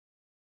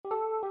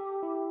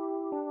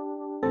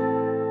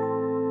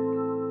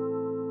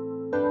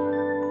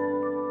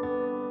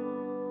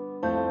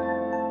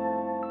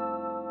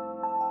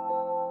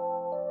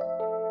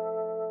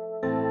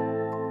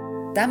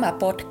Tämä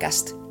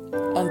podcast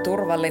on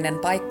turvallinen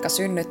paikka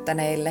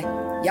synnyttäneille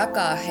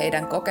jakaa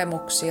heidän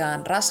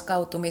kokemuksiaan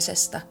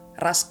raskautumisesta,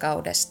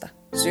 raskaudesta,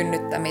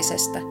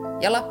 synnyttämisestä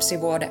ja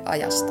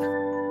lapsivuodeajasta.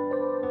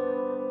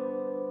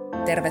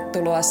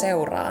 Tervetuloa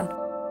seuraan.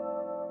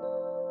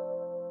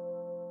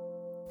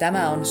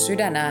 Tämä on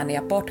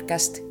Sydänääniä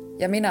podcast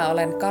ja minä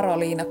olen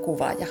Karoliina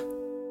Kuvaja.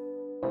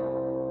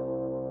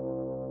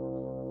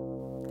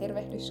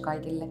 Tervehdys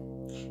kaikille.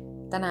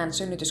 Tänään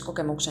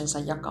synnytyskokemuksensa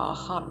jakaa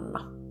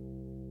Hanna.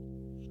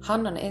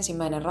 Hannan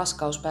ensimmäinen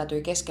raskaus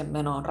päätyi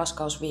keskenmenoon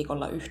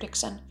raskausviikolla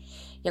 9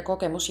 ja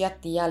kokemus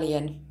jätti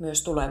jäljen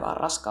myös tulevaan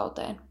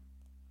raskauteen.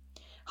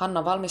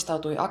 Hanna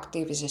valmistautui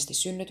aktiivisesti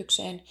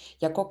synnytykseen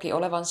ja koki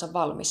olevansa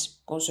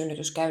valmis, kun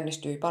synnytys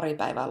käynnistyi pari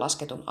päivää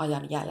lasketun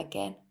ajan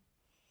jälkeen.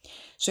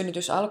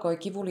 Synnytys alkoi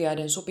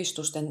kivuliaiden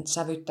supistusten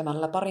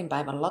sävyttämällä parin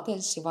päivän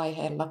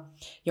latenssivaiheella,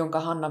 jonka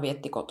Hanna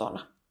vietti kotona.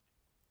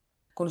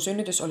 Kun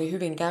synnytys oli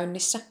hyvin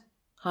käynnissä,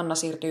 Hanna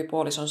siirtyi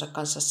puolisonsa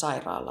kanssa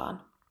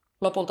sairaalaan.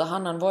 Lopulta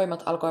Hannan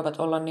voimat alkoivat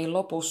olla niin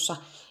lopussa,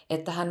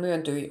 että hän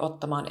myöntyi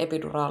ottamaan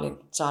epiduraalin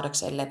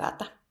saadakseen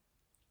levätä.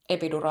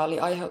 Epiduraali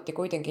aiheutti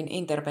kuitenkin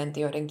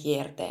interventioiden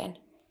kierteen.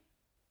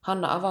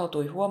 Hanna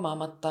avautui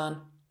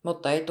huomaamattaan,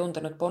 mutta ei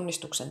tuntenut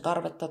ponnistuksen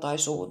tarvetta tai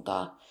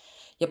suuntaa,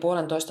 ja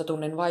 1,5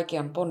 tunnin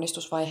vaikean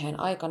ponnistusvaiheen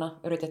aikana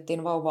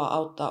yritettiin vauvaa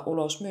auttaa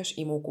ulos myös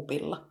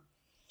imukupilla.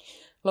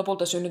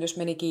 Lopulta synnytys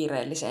meni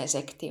kiireelliseen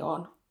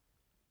sektioon.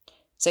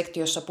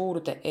 Sektiossa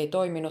puudute ei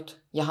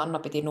toiminut ja Hanna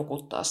piti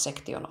nukuttaa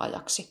sektion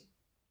ajaksi.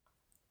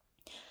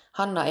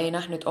 Hanna ei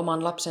nähnyt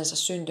oman lapsensa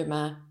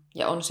syntymää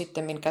ja on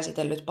sittemmin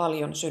käsitellyt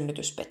paljon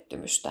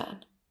synnytyspettymystään.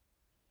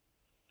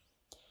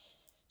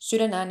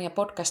 Sydänääniä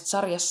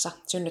podcast-sarjassa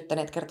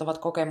synnyttäneet kertovat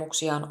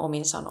kokemuksiaan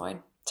omin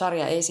sanoin.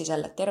 Sarja ei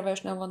sisällä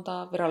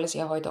terveysneuvontaa,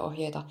 virallisia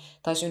hoito-ohjeita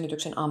tai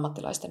synnytyksen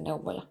ammattilaisten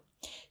neuvoja.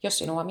 Jos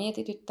sinua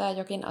mietityttää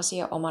jokin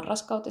asia oman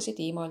raskautesi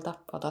tiimoilta,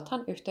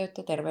 otathan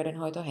yhteyttä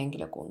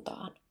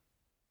terveydenhoitohenkilökuntaan.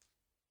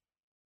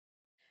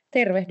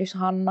 Tervehdys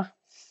Hanna.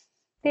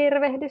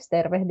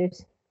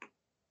 Tervehdys.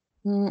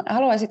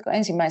 Haluaisitko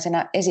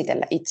ensimmäisenä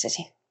esitellä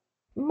itsesi?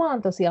 Mä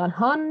oon tosiaan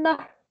Hanna.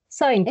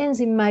 Sain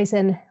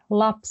ensimmäisen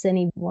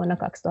lapseni vuonna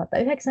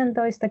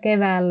 2019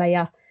 keväällä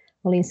ja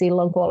olin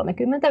silloin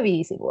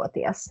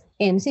 35-vuotias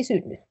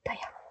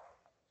ensisynnyttäjä.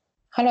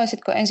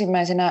 Haluaisitko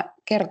ensimmäisenä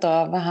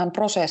kertoa vähän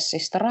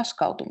prosessista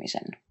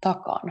raskautumisen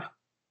takana?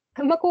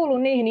 Mä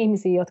kuulun niihin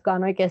ihmisiin, jotka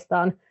on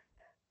oikeastaan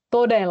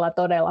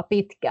todella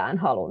pitkään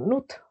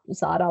halunnut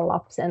saada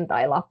lapsen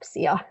tai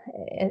lapsia.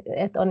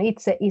 Et on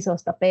itse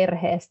isosta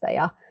perheestä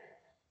ja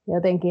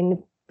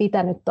jotenkin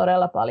pitänyt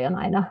todella paljon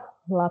aina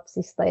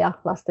lapsista ja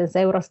lasten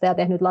seurasta ja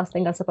tehnyt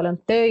lasten kanssa paljon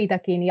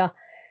töitäkin.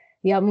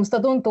 Ja musta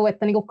tuntuu,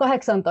 että niin kuin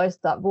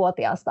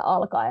 18-vuotiaasta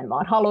alkaen mä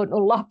oon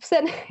halunnut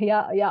lapsen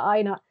ja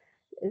aina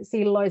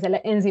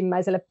silloiselle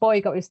ensimmäiselle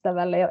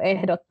poikaystävälle jo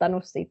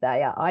ehdottanut sitä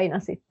ja aina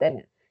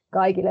sitten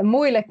kaikille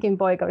muillekin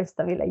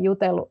poikaystäville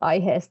jutellut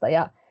aiheesta.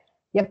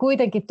 Ja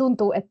kuitenkin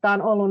tuntuu, että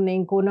on ollut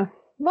niin kuin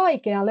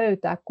vaikea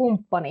löytää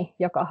kumppani,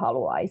 joka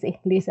haluaisi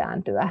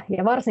lisääntyä.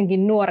 Ja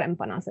varsinkin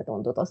nuorempana se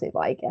tuntui tosi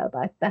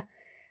vaikealta, että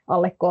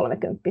alle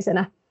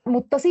 30-vuotiaana.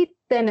 Mutta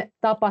sitten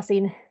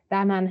tapasin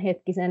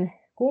tämänhetkisen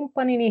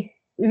kumppanini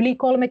yli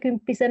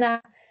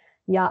 30-vuotiaana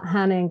ja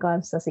hänen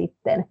kanssa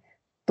sitten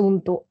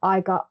tuntui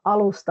aika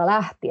alusta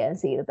lähtien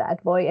siltä,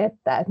 että voi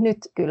että nyt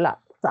kyllä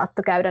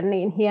saattoi käydä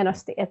niin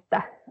hienosti,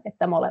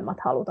 että molemmat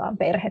halutaan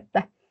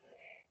perhettä.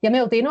 Ja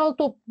me oltiin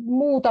oltu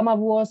muutama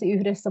vuosi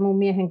yhdessä mun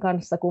miehen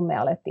kanssa, kun me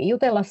alettiin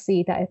jutella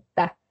siitä,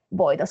 että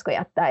voitaisiko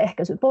jättää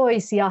ehkäisy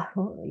pois ja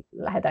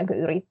lähdetäänkö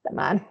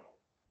yrittämään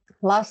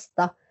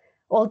lasta.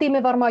 Oltiin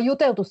me varmaan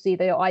juteltu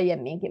siitä jo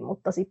aiemminkin,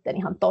 mutta sitten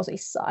ihan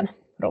tosissaan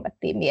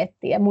ruvettiin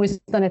miettimään. Ja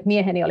muistan, että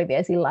mieheni oli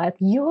vielä sillä lailla,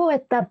 että joo,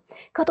 että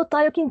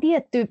katsotaan jokin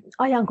tietty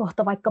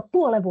ajankohta vaikka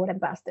 0,5 vuoden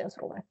päästä, jos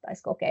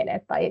ruvettaisiin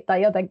kokeilemaan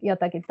tai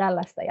jotakin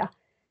tällaista.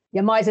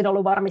 Ja mä olisin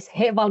ollut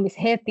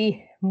valmis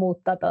heti,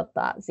 mutta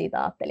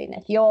siitä ajattelin,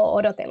 että joo,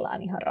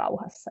 odotellaan ihan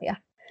rauhassa. Ja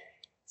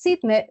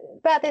sitten me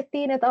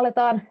päätettiin, että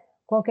aletaan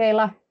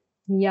kokeilla.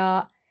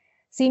 Ja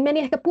siinä meni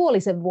ehkä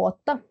 0,5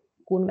 vuotta,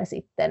 kun me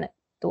sitten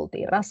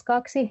tultiin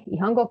raskaaksi.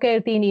 Ihan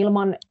kokeiltiin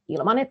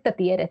ilman että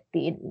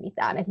tiedettiin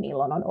mitään, että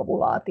milloin on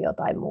ovulaatio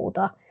tai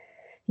muuta.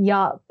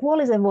 Ja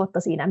 0,5 vuotta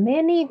siinä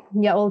meni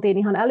ja oltiin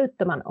ihan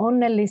älyttömän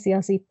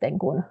onnellisia sitten,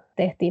 kun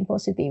tehtiin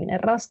positiivinen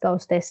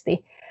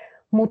raskaustesti.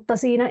 Mutta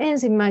siinä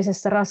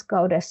ensimmäisessä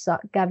raskaudessa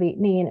kävi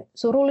niin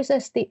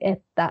surullisesti,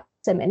 että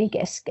se meni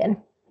kesken.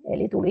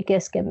 Eli tuli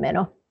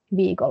keskenmeno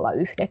viikolla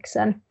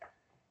 9.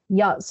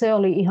 Ja se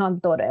oli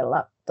ihan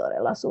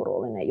todella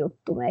surullinen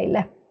juttu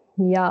meille.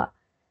 Ja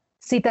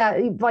sitä,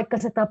 vaikka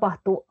se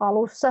tapahtui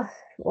alussa,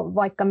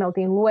 vaikka me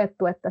oltiin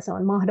luettu, että se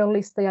on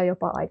mahdollista ja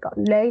jopa aika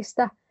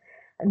yleistä,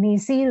 niin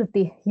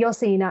silti jo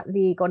siinä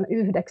viikon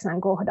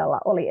 9 kohdalla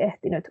oli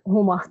ehtinyt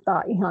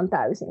humahtaa ihan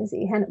täysin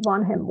siihen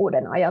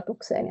vanhemmuuden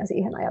ajatukseen ja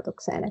siihen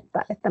ajatukseen,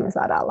 että me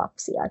saadaan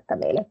lapsia, että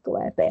meille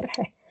tulee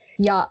perhe.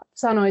 Ja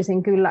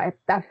sanoisin kyllä,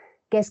 että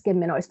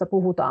keskenmenoista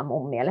puhutaan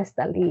mun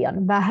mielestä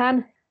liian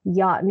vähän.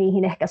 Ja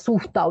niihin ehkä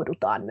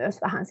suhtaudutaan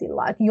myös vähän sillä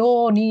lailla, että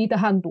joo,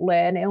 niitähän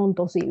tulee, ne on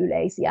tosi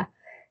yleisiä.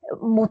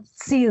 Mutta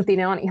silti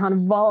ne on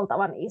ihan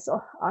valtavan iso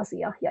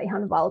asia ja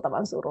ihan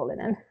valtavan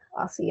surullinen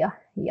asia.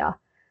 Ja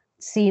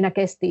siinä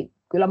kesti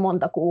kyllä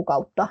monta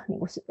kuukautta,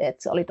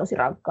 että se oli tosi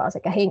rankkaa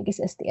sekä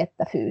henkisesti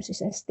että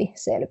fyysisesti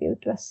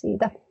selviytyä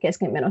siitä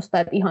keskenmenosta.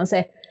 Että ihan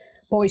se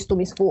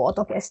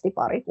poistumisvuoto kesti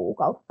pari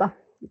kuukautta.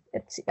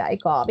 Että sitä ei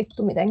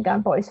kaavittu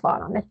mitenkään pois,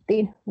 vaan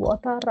annettiin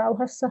vuotaa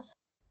rauhassa.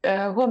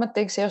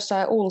 Huomattiinko se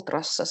jossain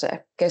ultrassa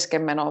se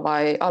keskenmeno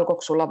vai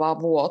alkoiko sulla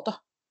vaan vuoto?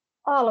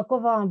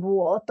 Alkoi vaan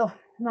vuoto.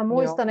 Mä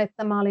muistan,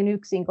 että mä olin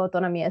yksin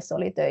kotona, mies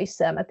oli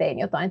töissä ja mä tein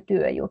jotain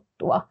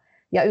työjuttua.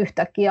 Ja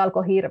yhtäkkiä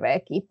alkoi hirveä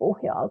kipu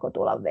ja alkoi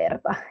tulla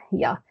verta.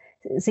 Ja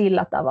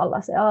sillä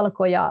tavalla se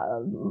alkoi. Ja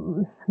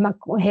mä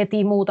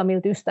heti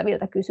muutamilta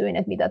ystäviltä kysyin,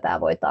 että mitä tämä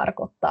voi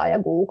tarkoittaa. Ja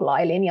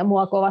googlailin ja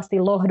mua kovasti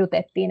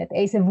lohdutettiin, että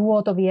ei se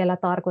vuoto vielä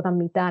tarkoita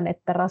mitään,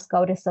 että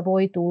raskaudessa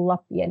voi tulla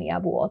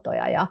pieniä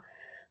vuotoja.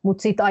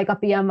 Mutta sitten aika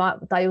pian mä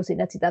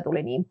tajusin, että sitä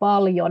tuli niin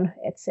paljon,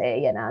 että se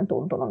ei enää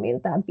tuntunut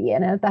miltään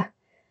pieneltä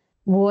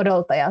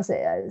vuodolta ja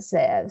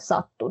se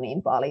sattui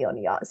niin paljon.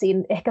 Ja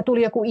siinä ehkä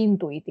tuli joku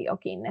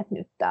intuitiokin, että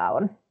nyt tämä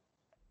on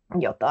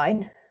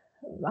jotain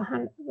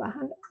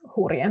vähän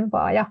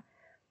hurjempaa.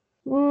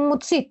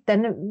 Mutta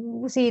sitten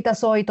siitä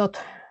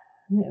soitot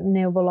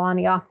neuvolaan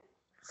ja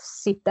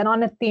sitten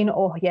annettiin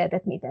ohjeet,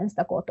 että miten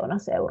sitä kotona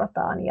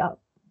seurataan. Ja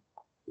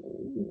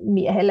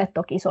miehelle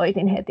toki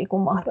soitin heti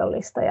kun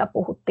mahdollista ja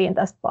puhuttiin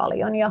tästä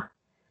paljon.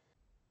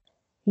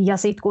 Ja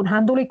sitten kun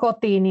hän tuli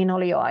kotiin, niin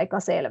oli jo aika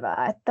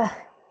selvää,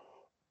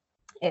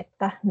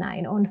 että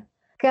näin on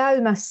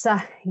käymässä.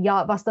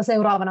 Ja vasta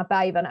seuraavana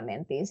päivänä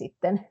mentiin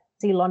sitten.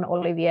 Silloin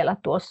oli vielä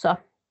tuossa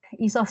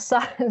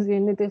isossa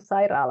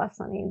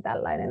synnytyssairaalassa niin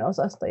tällainen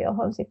osasto,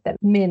 johon sitten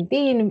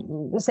mentiin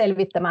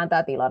selvittämään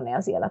tämä tilanne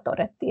ja siellä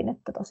todettiin,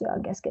 että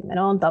tosiaan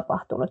keskenmeno on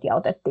tapahtunut ja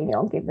otettiin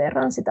jonkin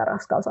verran sitä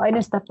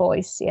raskausaineesta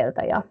pois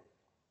sieltä ja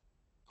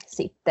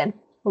sitten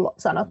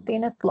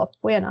sanottiin, että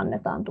loppujen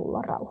annetaan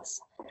tulla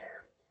rauhassa.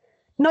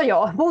 No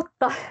joo,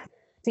 mutta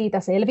siitä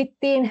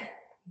selvittiin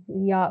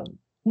ja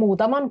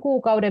muutaman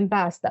kuukauden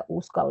päästä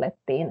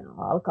uskallettiin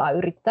alkaa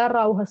yrittää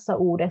rauhassa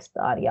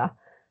uudestaan ja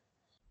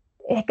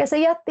ehkä se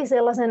jätti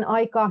sellaisen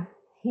aika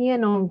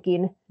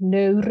hienonkin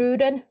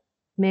nöyryyden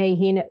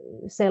meihin,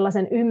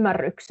 sellaisen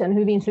ymmärryksen,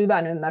 hyvin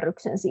syvän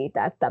ymmärryksen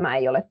siitä, että tämä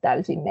ei ole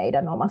täysin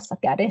meidän omassa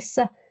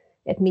kädessä,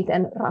 että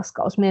miten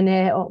raskaus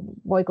menee,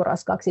 voiko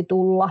raskaaksi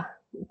tulla,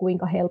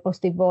 kuinka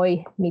helposti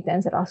voi,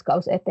 miten se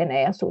raskaus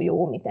etenee ja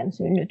sujuu, miten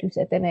synnytys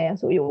etenee ja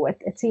sujuu. Et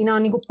siinä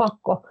on niinku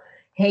pakko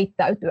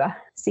heittäytyä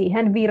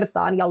siihen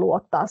virtaan ja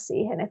luottaa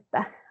siihen,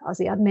 että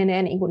asiat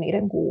menee niin kuin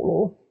niiden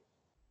kuuluu.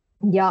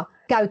 Ja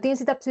käytiin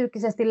sitä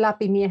psyykkisesti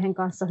läpi miehen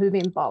kanssa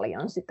hyvin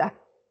paljon sitä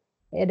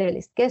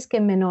edellistä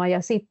keskenmenoa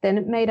ja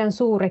sitten meidän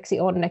suureksi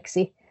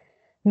onneksi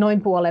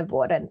noin puolen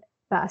vuoden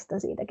päästä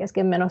siitä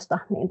keskenmenosta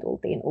niin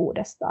tultiin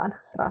uudestaan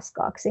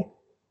raskaaksi.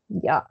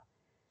 Ja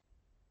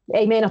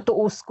ei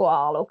meinattu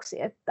uskoa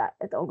aluksi, että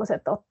onko se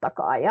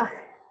tottakaan ja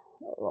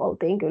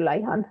oltiin kyllä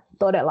ihan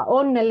todella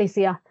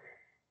onnellisia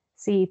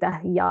siitä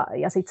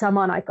ja sitten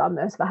samaan aikaan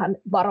myös vähän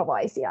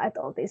varovaisia,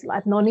 että oltiin sillä,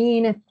 että no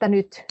niin, että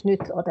nyt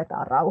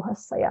otetaan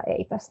rauhassa ja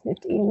eipäs nyt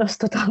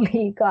innostuta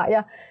liikaa.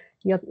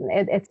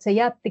 Et se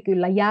jätti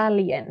kyllä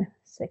jäljen,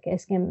 se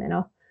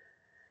keskenmeno.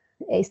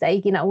 Ei sitä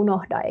ikinä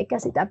unohda, eikä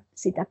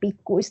sitä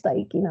pikkuista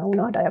ikinä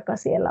unohda, joka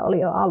siellä oli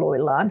jo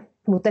aluillaan.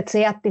 Mutta se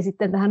jätti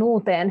sitten tähän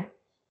uuteen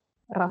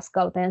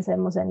raskauteen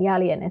semmoisen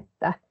jäljen,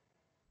 että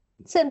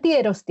sen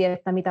tiedosti,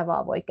 että mitä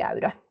vaan voi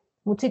käydä.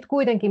 Mutta sitten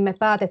kuitenkin me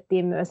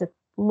päätettiin myös,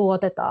 että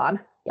luotetaan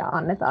ja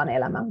annetaan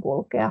elämän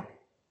kulkea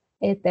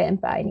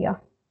eteenpäin. Ja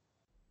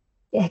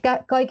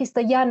ehkä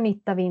kaikista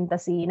jännittävintä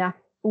siinä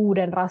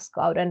uuden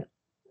raskauden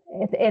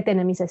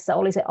etenemisessä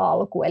oli se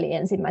alku, eli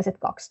ensimmäiset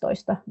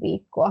 12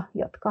 viikkoa,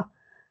 jotka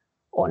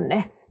on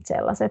ne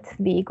sellaiset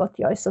viikot,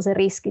 joissa se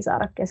riski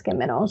saada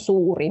keskenmeno on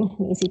suurin,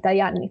 niin sitä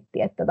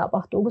jännitti, että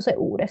tapahtuuko se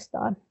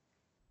uudestaan.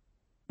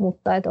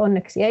 Mutta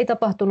onneksi ei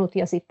tapahtunut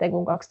ja sitten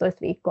kun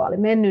 12 viikkoa oli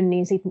mennyt,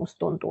 niin sitten musta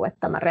tuntuu,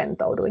 että mä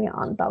rentouduin ja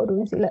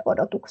antauduin sille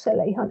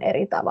odotukselle ihan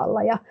eri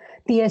tavalla. Ja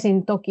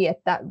tiesin toki,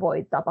 että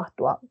voi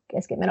tapahtua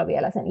keskenmeno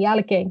vielä sen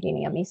jälkeenkin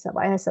ja missä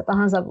vaiheessa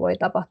tahansa voi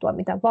tapahtua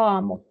mitä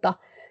vaan, mutta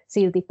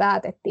silti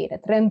päätettiin,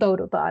 että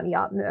rentoudutaan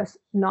ja myös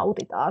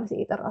nautitaan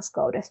siitä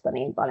raskaudesta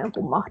niin paljon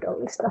kuin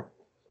mahdollista.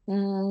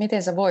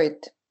 Miten sä voit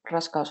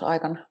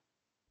raskausaikana?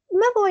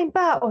 Mä voin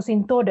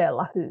pääosin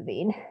todella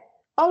hyvin.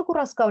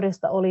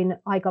 Alkuraskaudesta olin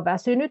aika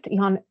väsynyt,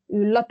 ihan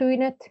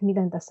yllätyin, että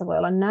miten tässä voi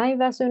olla näin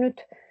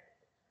väsynyt.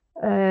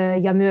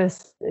 Ja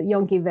myös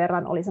jonkin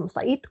verran oli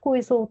semmoista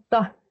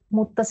itkuisuutta.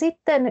 Mutta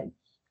sitten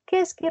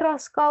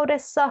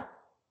keskiraskaudessa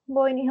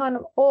voin ihan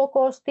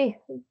okosti,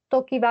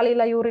 toki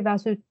välillä juuri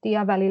väsytti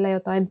ja välillä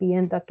jotain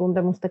pientä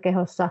tuntemusta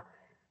kehossa.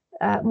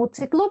 Mutta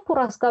sitten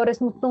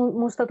loppuraskaudessa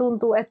musta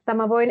tuntuu, että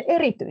mä voin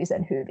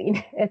erityisen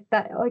hyvin.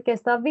 Että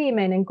oikeastaan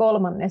viimeinen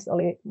kolmannes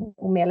oli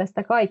mun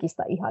mielestä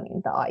kaikista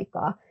ihaninta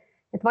aikaa.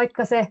 Et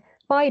vaikka se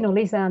paino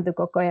lisääntyi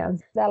koko ajan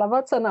täällä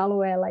vatsan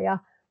alueella ja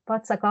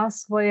vatsa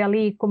kasvoi ja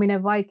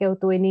liikkuminen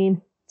vaikeutui,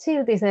 niin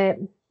silti se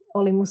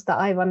oli musta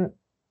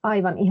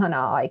aivan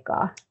ihanaa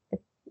aikaa.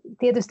 Et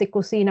tietysti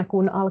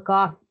kun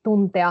alkaa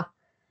tuntea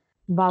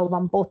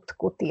vauvan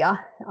potkut ja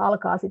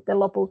alkaa sitten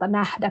lopulta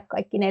nähdä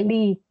kaikki ne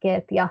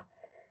liikkeet ja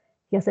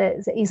se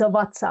iso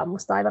vatsa on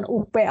musta aivan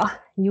upea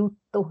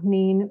juttu,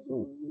 niin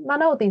mä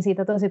nautin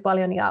siitä tosi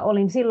paljon ja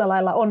olin sillä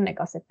lailla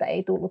onnekas, että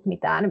ei tullut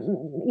mitään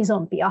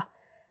isompia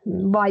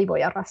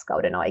vaivoja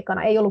raskauden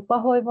aikana. Ei ollut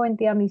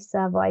pahoinvointia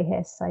missään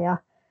vaiheessa ja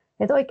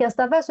että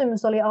oikeastaan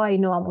väsymys oli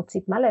ainoa, mutta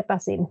sitten mä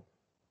lepäsin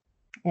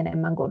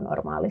enemmän kuin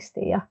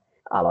normaalisti ja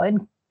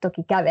aloin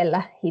toki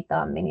kävellä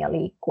hitaammin ja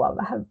liikkua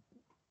vähän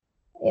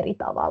eri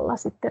tavalla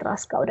sitten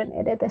raskauden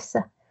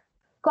edetessä.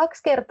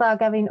 2 kertaa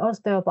kävin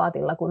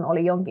osteopaatilla, kun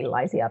oli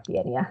jonkinlaisia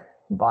pieniä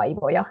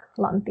vaivoja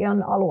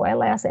lantion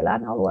alueella ja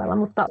selän alueella,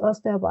 mutta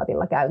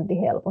osteopaatilla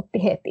käynti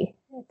helpotti heti.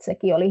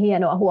 Sekin oli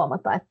hienoa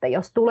huomata, että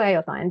jos tulee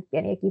jotain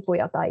pieniä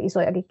kipuja tai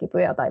isojakin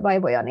kipuja tai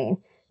vaivoja,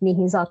 niin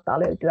niihin saattaa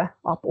löytyä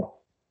apu.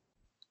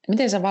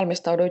 Miten sä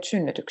valmistauduit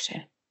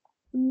synnytykseen?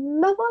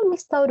 Mä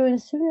valmistauduin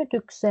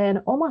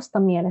synnytykseen omasta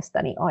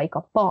mielestäni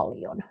aika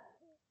paljon.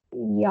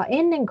 Ja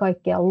ennen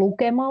kaikkea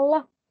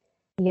lukemalla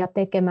ja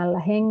tekemällä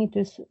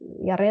hengitys-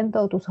 ja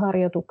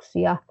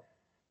rentoutusharjoituksia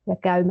ja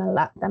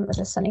käymällä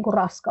tämmöisessä niin kuin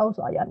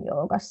raskausajan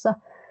joogassa.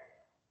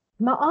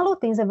 Mä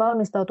aloitin sen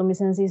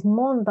valmistautumisen siis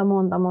monta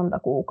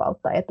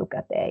kuukautta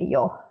etukäteen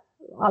jo.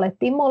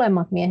 Alettiin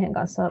molemmat miehen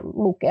kanssa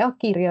lukea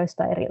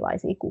kirjoista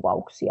erilaisia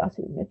kuvauksia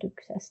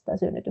synnytyksestä,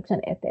 synnytyksen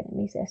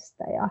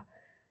etenemisestä ja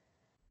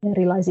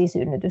erilaisia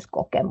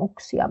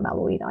synnytyskokemuksia mä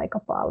luin aika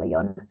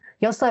paljon.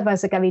 Jossain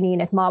vaiheessa kävi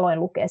niin, että mä aloin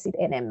lukea sit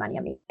enemmän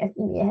ja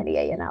mieheni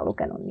ei enää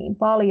lukenut niin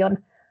paljon,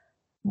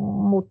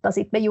 mutta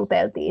sitten me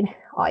juteltiin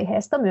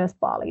aiheesta myös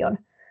paljon.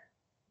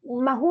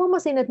 Mä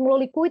huomasin, että mulla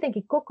oli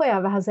kuitenkin koko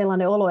ajan vähän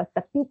sellainen olo,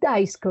 että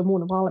pitäisikö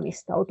mun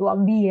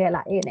valmistautua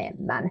vielä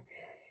enemmän.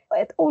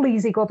 Että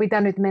olisiko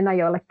pitänyt mennä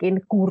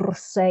joillekin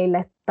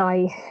kursseille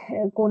tai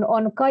kun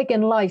on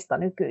kaikenlaista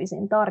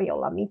nykyisin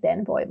tarjolla,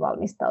 miten voi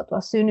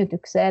valmistautua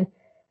synnytykseen.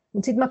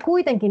 Mutta sitten mä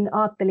kuitenkin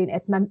ajattelin,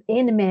 että mä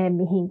en mene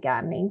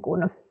mihinkään niin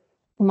kun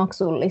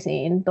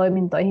maksullisiin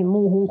toimintoihin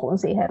muuhun kuin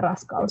siihen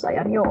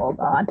raskausajan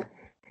joogaan.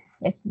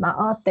 Et mä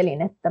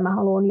ajattelin, että mä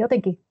haluan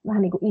jotenkin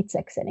vähän niin kuin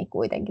itsekseni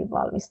kuitenkin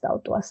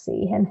valmistautua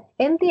siihen.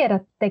 En tiedä,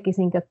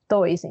 tekisinkö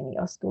toisin,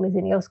 jos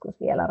tulisin joskus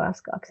vielä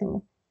raskaaksi.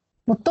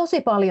 Mutta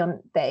tosi paljon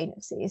tein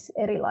siis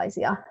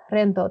erilaisia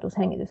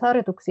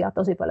rentoutushengitysharjoituksia,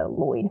 tosi paljon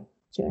luin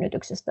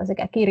synnytyksestä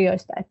sekä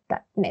kirjoista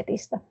että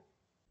netistä.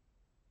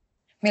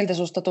 Miltä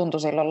susta tuntui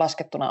silloin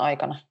laskettuna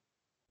aikana?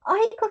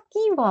 Aika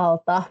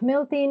kivalta. Me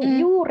oltiin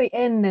juuri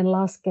ennen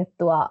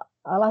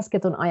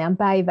lasketun ajan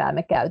päivää.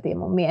 Me käytiin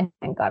mun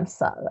miehen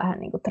kanssa vähän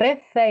niin kuin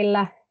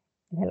treffeillä,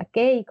 yhdellä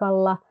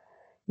keikalla.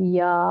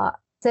 Ja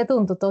se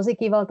tuntui tosi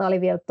kivalta,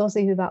 oli vielä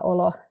tosi hyvä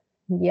olo.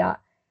 Ja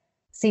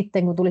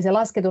sitten kun tuli se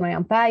lasketun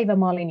ajan päivä,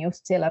 mä olin just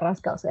siellä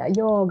raskausajan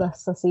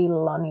joogassa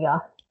silloin ja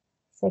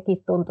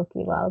sekin tuntui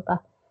kivalta.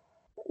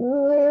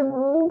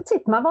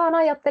 Sitten mä vaan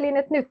ajattelin,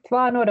 että nyt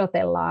vaan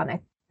odotellaan.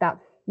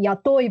 Ja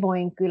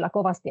toivoin kyllä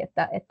kovasti,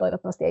 että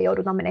toivottavasti ei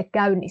jouduta menemään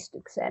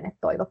käynnistykseen, että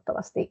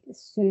toivottavasti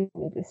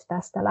synnytys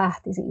tästä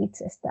lähtisi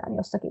itsestään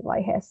jossakin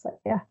vaiheessa.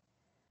 Ja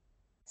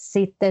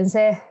sitten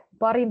se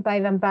parin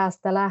päivän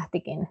päästä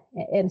lähtikin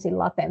ensin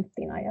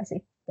latenttina ja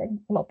sitten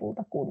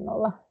lopulta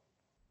kunnolla.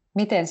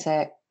 Miten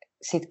se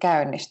sitten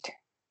käynnistyi?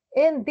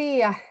 En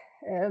tiedä,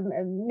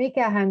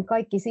 mikähän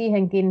kaikki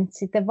siihenkin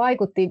sitten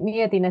vaikutti.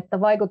 Mietin,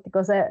 että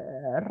vaikuttiko se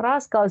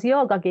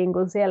raskausjoogakin,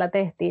 kun siellä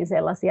tehtiin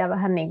sellaisia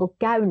vähän niin kuin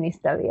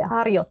käynnistäviä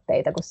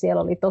harjoitteita, kun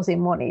siellä oli tosi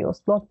moni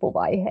just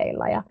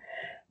loppuvaiheilla ja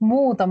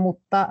muuta,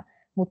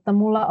 mutta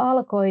mulla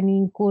alkoi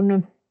niin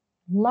kuin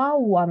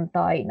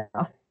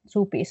lauantaina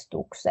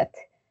supistukset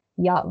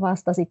ja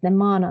vasta sitten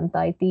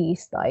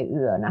maanantai-tiistai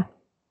yönä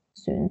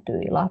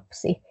syntyi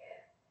lapsi.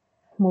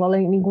 Mulla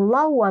oli niin kuin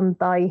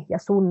lauantai ja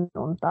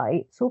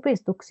sunnuntai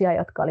supistuksia,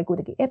 jotka oli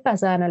kuitenkin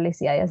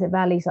epäsäännöllisiä ja se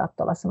väli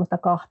saattoi olla semmoista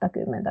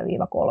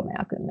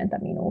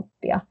 20-30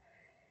 minuuttia.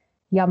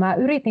 Ja mä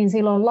yritin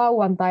silloin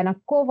lauantaina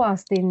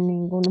kovasti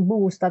niin kuin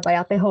boostata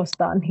ja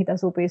tehostaa niitä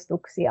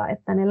supistuksia,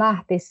 että ne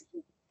lähtis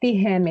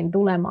tiheemmin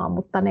tulemaan,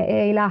 mutta ne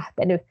ei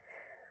lähtenyt.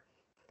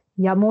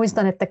 Ja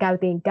muistan, että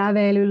käytiin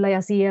kävelyllä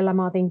ja siellä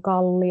mä otin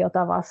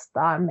kalliota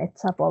vastaan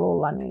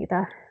metsäpolulla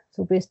niitä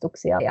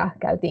supistuksia ja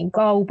käytiin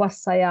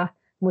kaupassa ja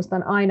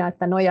muistan aina,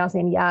 että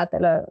nojasin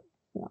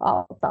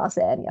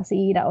jäätelöaltaaseen ja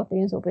siinä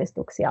otin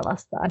supistuksia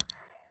vastaan.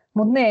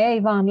 Mutta ne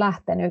ei vaan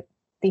lähtenyt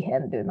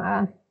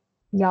tihentymään.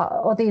 Ja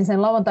otin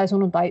sen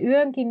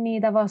lauantai-sunnuntai-yönkin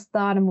niitä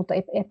vastaan, mutta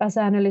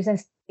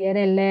epäsäännöllisesti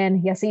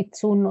edelleen. Ja sitten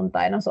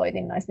sunnuntaina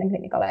soitin naisten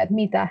klinikalle, että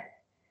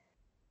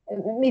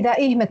mitä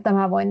ihmettä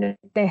mä voin nyt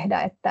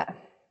tehdä.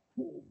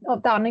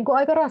 Tämä on niinku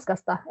aika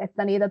raskasta,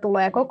 että niitä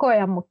tulee koko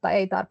ajan, mutta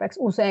ei tarpeeksi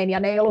usein. Ja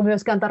ne ei ollut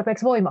myöskään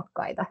tarpeeksi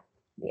voimakkaita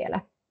vielä.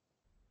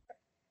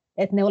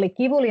 Et ne oli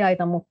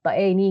kivuliaita, mutta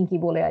ei niin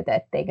kivuliaita,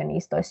 etteikö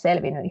niistä olisi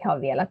selvinnyt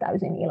ihan vielä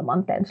täysin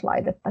ilman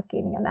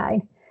TENS-laitettakin ja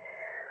näin.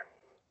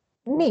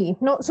 Niin,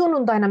 no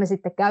sunnuntaina me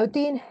sitten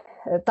käytiin,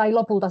 tai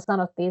lopulta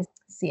sanottiin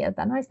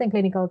sieltä naisten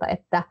klinikalta,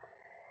 että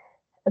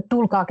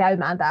tulkaa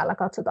käymään täällä,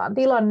 katsotaan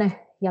tilanne.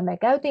 Ja me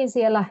käytiin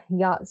siellä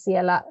ja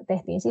siellä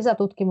tehtiin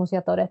sisätutkimus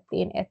ja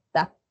todettiin,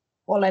 että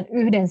olen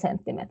 1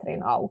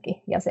 senttimetrin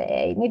auki ja se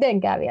ei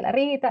mitenkään vielä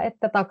riitä,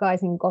 että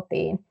takaisin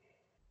kotiin.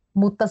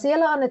 Mutta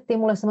siellä annettiin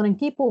mulle semmoinen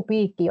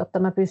kipupiikki, jotta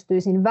mä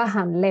pystyisin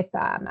vähän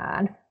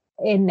lepäämään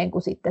ennen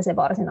kuin sitten se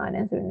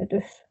varsinainen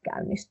synnytys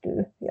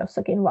käynnistyy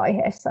jossakin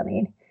vaiheessa.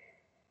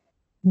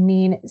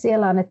 Niin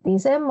siellä annettiin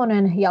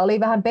semmoinen ja oli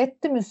vähän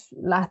pettymys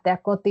lähteä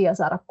kotiin ja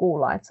saada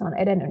kuulla, että se on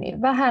edennyt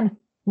niin vähän.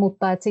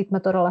 Mutta sitten mä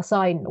todella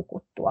sain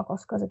nukuttua,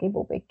 koska se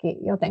kipupiikki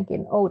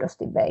jotenkin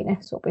oudosti vei ne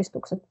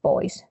supistukset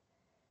pois.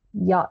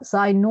 Ja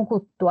sain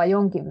nukuttua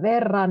jonkin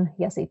verran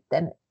ja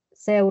sitten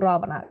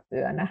seuraavana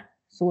yönä,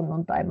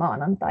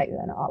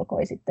 sunnuntai-maanantai-yönä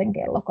alkoi sitten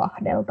kello 2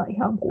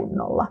 ihan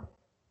kunnolla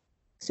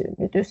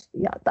synnytys.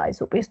 Tai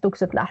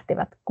supistukset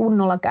lähtivät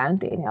kunnolla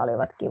käyntiin ja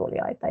olivat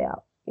kivuliaita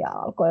ja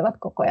alkoivat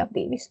koko ajan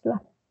tiivistyä.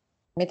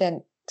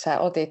 Miten sä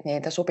otit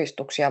niitä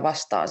supistuksia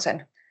vastaan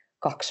sen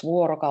 2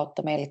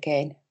 vuorokautta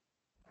melkein?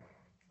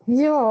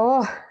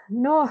 Joo,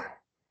 no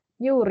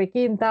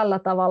juurikin tällä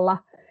tavalla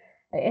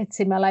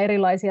etsimällä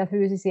erilaisia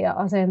fyysisiä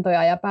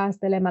asentoja ja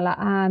päästelemällä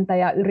ääntä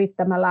ja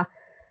yrittämällä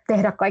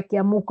tehdä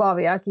kaikkia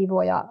mukavia,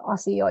 kivoja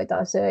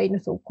asioita. Söin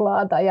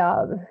suklaata ja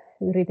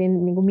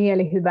yritin niin kuin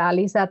mielihyvää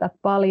lisätä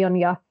paljon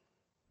ja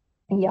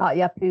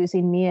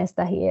pyysin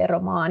miestä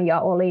hieromaan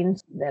ja olin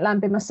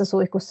lämpimässä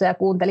suihkussa ja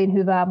kuuntelin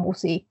hyvää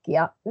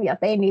musiikkia ja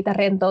tein niitä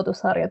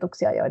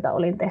rentoutusharjoituksia, joita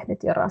olin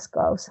tehnyt jo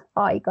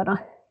raskausaikana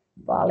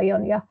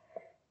paljon ja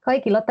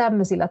kaikilla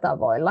tämmöisillä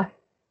tavoilla.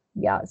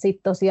 Ja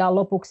sitten tosiaan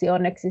lopuksi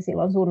onneksi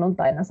silloin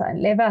sunnuntaina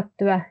sain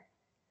levättyä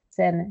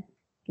sen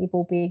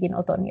kipupiikin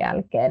oton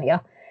jälkeen. Ja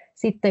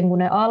sitten kun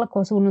ne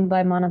alkoi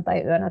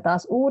sunnuntai-maanantai-yönä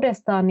taas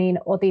uudestaan, niin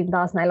otin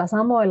taas näillä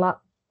samoilla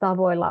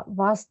tavoilla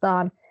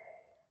vastaan.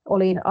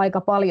 Olin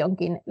aika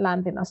paljonkin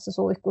lämpimässä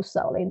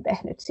suihkussa, olin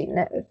tehnyt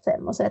sinne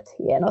semmoiset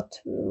hienot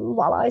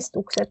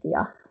valaistukset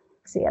ja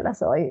siellä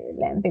soi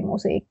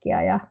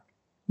lempimusiikkia ja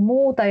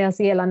muuta ja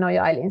siellä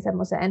nojailin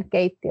semmoiseen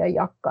keittiön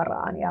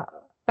jakkaraan ja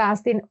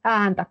päästin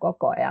ääntä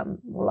koko ajan.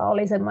 Mulla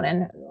oli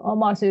semmoinen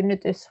oma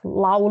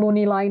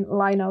synnytyslauluni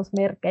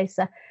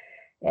lainausmerkeissä,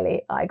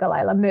 eli aika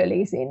lailla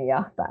mölisin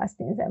ja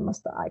päästin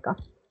semmoista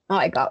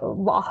aika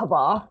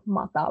vahvaa,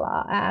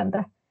 matalaa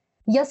ääntä.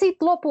 Ja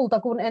sitten lopulta,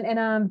 kun en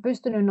enää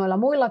pystynyt noilla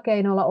muilla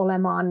keinoilla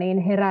olemaan, niin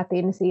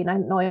herätin siinä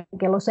noin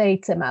kello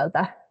 7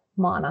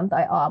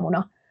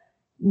 maanantai-aamuna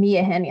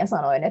miehen ja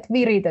sanoin, että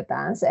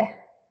viritetään se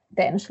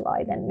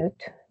TENS-laite nyt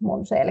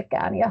mun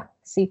selkään. Ja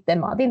sitten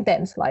mä otin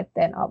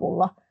TENS-laitteen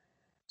avulla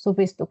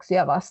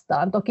supistuksia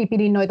vastaan. Toki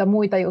pidin noita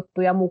muita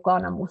juttuja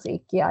mukana,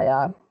 musiikkia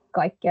ja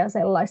kaikkea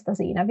sellaista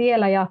siinä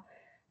vielä. Ja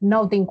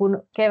nautin,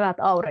 kun kevät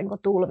aurinko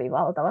tulvi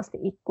valtavasti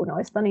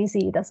ikkunoista, niin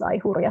siitä sai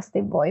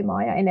hurjasti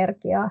voimaa ja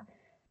energiaa.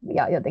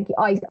 Ja jotenkin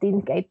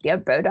aistin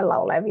keittiön pöydällä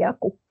olevia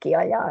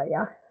kukkia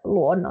ja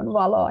luonnon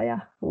valoa ja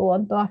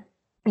luontoa.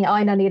 Ja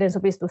aina niiden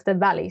supistusten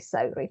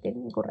välissä yritin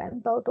niin kuin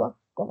rentoutua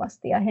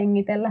kovasti ja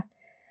hengitellä.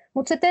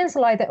 Mutta se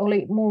TENS-laite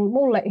oli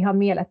mulle ihan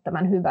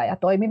mielettömän hyvä ja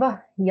toimiva.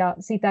 Ja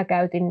sitä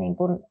käytin niin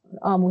kuin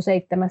aamu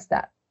 7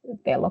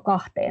 kello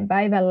 2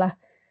 päivällä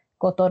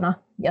kotona.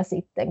 Ja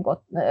sitten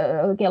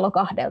kello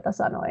 2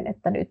 sanoin,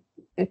 että nyt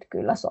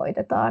kyllä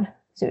soitetaan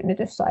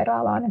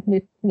synnytyssairaalaan, että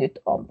nyt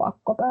on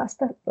pakko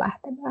päästä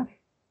lähtemään.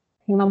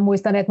 Ja mä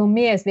muistan, että mun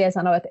mies vielä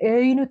sanoi, että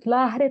ei nyt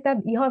lähdetä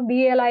ihan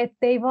vielä,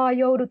 ettei vaan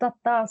jouduta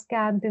taas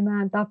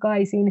kääntymään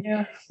takaisin.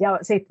 Ja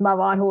sitten mä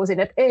vaan huusin,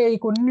 että ei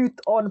kun nyt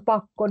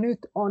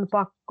on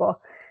pakko.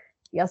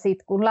 Ja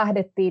sitten kun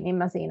lähdettiin, niin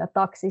mä siinä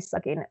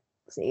taksissakin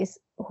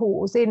siis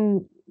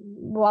huusin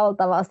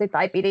valtavasti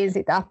tai pidin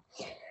sitä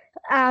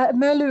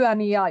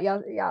mölyäni ja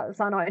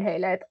sanoin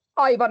heille, että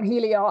aivan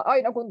hiljaa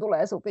aina kun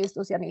tulee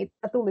supistus ja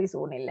niitä tuli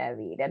suunnilleen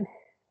 5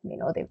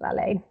 minuutin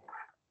välein.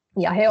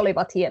 Ja he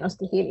olivat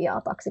hienosti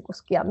hiljaa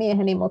taksikuski ja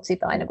mieheni, mutta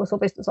sitten aina kun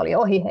supistus oli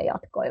ohi, he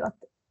jatkoivat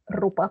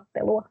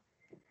rupattelua.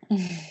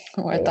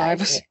 Oi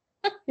taivas.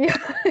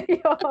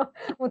 Joo,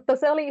 mutta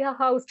se oli ihan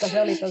hauska,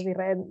 se oli tosi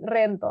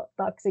rento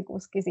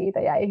taksikuski, siitä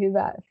jäi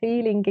hyvä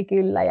fiilinki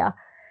kyllä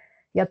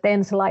ja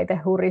TENS-laite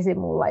hurisi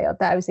mulla jo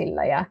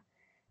täysillä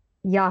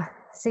ja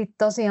sitten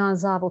tosiaan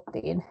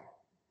saavuttiin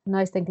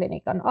naisten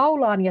klinikan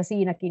aulaan ja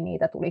siinäkin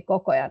niitä tuli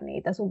koko ajan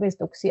niitä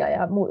supistuksia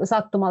ja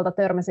sattumalta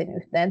törmäsin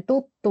yhteen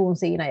tuttuun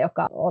siinä,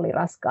 joka oli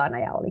raskaana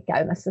ja oli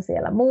käymässä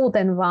siellä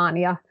muuten vaan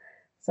ja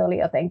se oli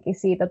jotenkin,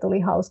 siitä tuli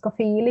hauska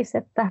fiilis,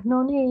 että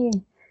no niin,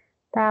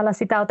 täällä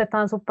sitä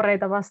otetaan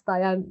suppareita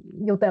vastaan ja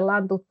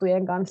jutellaan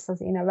tuttujen kanssa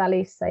siinä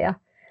välissä ja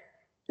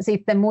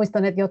sitten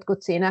muistan, että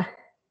jotkut siinä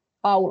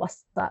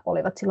aulassa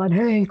olivat silloin,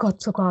 hei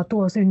katsokaa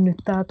tuo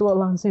synnyttää,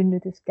 tuolla on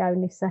synnytys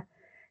käynnissä.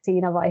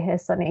 Siinä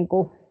vaiheessa niin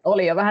kuin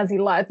oli jo vähän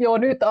sillä lailla, että joo,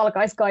 nyt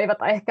alkaisi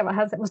kaivata ehkä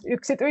vähän semmoista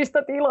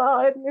yksityistä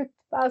tilaa, että nyt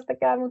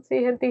päästäkää mut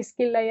siihen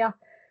tiskille. Ja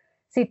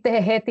sitten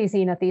he heti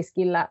siinä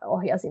tiskillä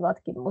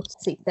ohjasivatkin mut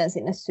sitten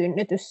sinne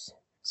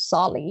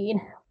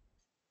synnytyssaliin.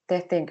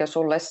 tehtiinkö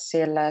sulle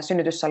siellä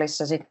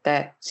synnytyssalissa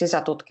sitten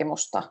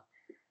sisätutkimusta?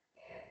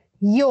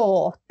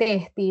 Joo,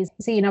 tehtiin.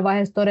 Siinä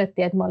vaiheessa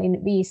todettiin, että mä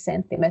olin 5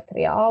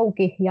 senttimetriä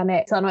auki ja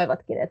ne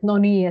sanoivatkin, että no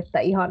niin, että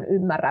ihan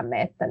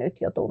ymmärrämme, että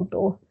nyt jo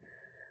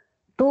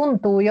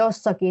tuntuu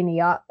jossakin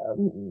ja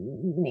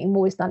niin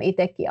muistan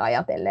itsekin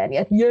ajatelleen,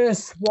 että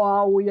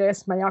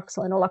jes, mä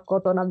jaksoin olla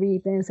kotona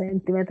 5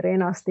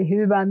 senttimetriin asti,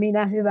 hyvä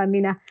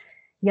minä.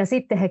 Ja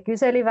sitten he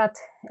kyselivät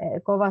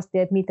kovasti,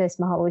 että miten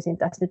mä haluaisin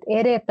tässä nyt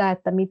edetä,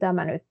 että mitä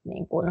mä nyt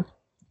niin kuin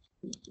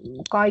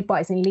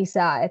kaipaisin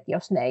lisää, että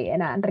jos ne ei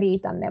enää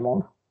riitä ne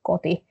mun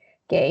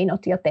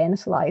kotikeinot ja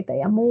TENS-laite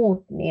ja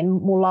muut, niin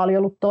mulla oli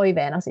ollut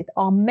toiveena sitten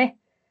amme,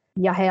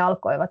 ja he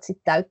alkoivat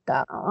sitten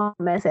täyttää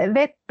ammeeseen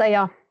vettä,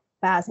 ja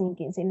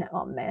pääsinkin sinne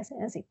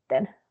ammeeseen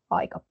sitten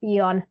aika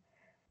pian.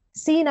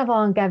 Siinä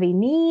vaan kävi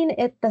niin,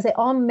 että se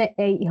amme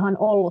ei ihan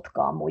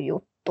ollutkaan mun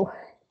juttu.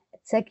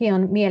 Et sekin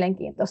on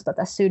mielenkiintoista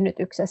tässä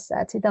synnytyksessä,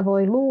 että sitä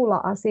voi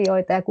luulla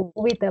asioita ja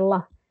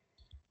kuvitella,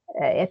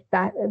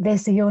 että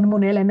vesi on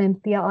mun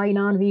elementti ja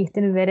aina on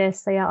viihtynyt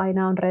vedessä ja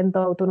aina on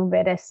rentoutunut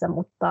vedessä,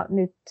 mutta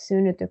nyt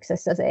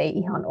synnytyksessä se ei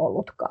ihan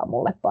ollutkaan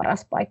mulle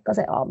paras paikka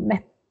se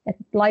amme. Et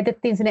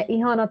laitettiin sinne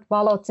ihanat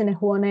valot sinne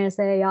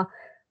huoneeseen ja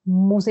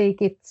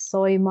musiikit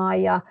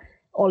soimaan ja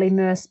oli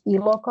myös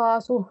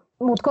ilokaasu.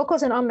 Mutta koko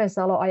sen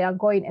ammeessaoloajan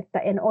koin, että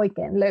en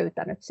oikein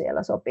löytänyt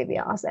siellä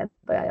sopivia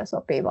asentoja ja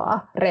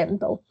sopivaa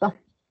rentoutta.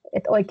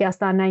 Et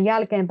oikeastaan näin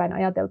jälkeenpäin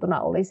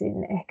ajateltuna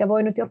olisin ehkä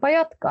voinut jopa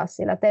jatkaa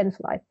sillä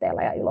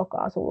TENS-laitteella ja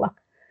ilokaasulla.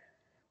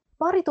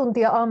 2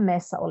 tuntia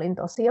ammeessa olin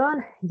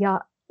tosiaan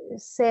ja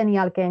sen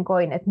jälkeen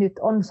koin, että nyt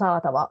on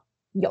saatava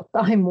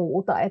jotain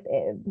muuta. Et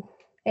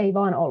ei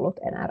vaan ollut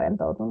enää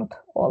rentoutunut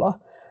olo.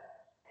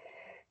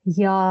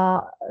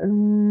 Ja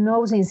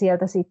nousin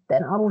sieltä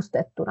sitten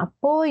avustettuna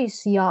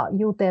pois ja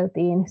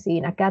juteltiin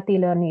siinä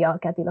kätilön ja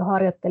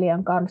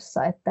kätilöharjoittelijan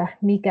kanssa, että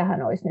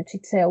mikähän olisi nyt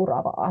sitten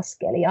seuraava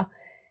askel. Ja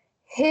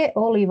he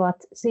olivat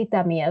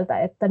sitä mieltä,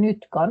 että nyt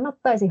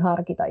kannattaisi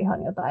harkita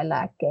ihan jotain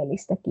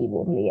lääkkeellistä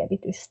kivun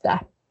lievitystä.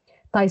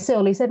 Tai se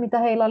oli se, mitä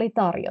heillä oli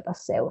tarjota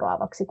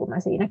seuraavaksi, kun mä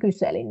siinä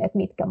kyselin, että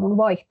mitkä mun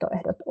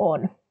vaihtoehdot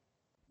on.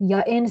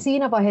 Ja en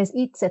siinä vaiheessa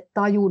itse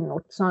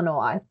tajunnut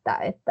sanoa,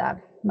 että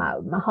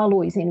mä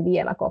haluaisin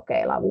vielä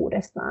kokeilla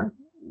uudestaan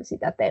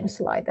sitä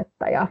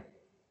TENS-laitetta ja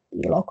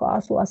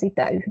ilokaasua,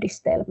 sitä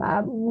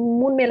yhdistelmää.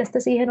 Mun mielestä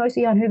siihen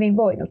olisi ihan hyvin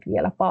voinut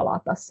vielä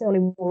palata. Se oli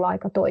mulla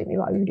aika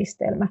toimiva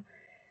yhdistelmä.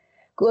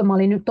 Kun mä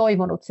olin nyt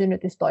toivonut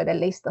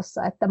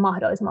synnytystoivelistassa, että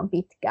mahdollisimman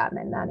pitkään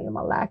mennään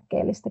ilman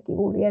lääkkeellistä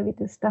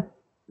kivunlievitystä.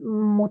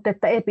 Mutta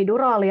että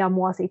epiduraalia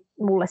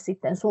mulle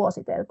sitten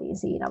suositeltiin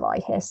siinä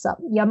vaiheessa.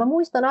 Ja mä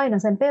muistan aina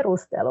sen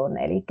perustelun,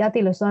 eli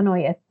kätilö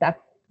sanoi, että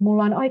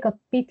mulla on aika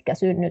pitkä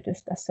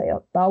synnytys tässä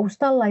jo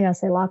taustalla ja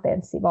se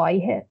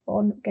latenssivaihe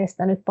on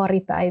kestänyt 2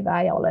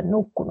 päivää ja olen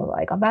nukkunut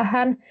aika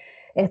vähän,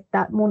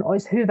 että mun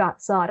olisi hyvä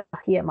saada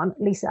hieman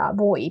lisää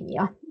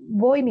voimia.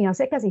 Voimia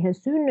sekä siihen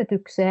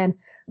synnytykseen,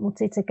 mutta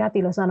sitten se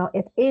kätilö sanoi,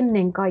 että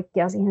ennen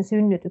kaikkea siihen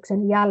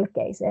synnytyksen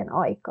jälkeiseen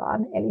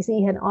aikaan, eli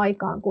siihen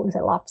aikaan, kun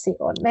se lapsi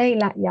on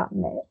meillä ja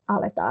me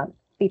aletaan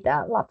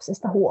pitää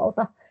lapsesta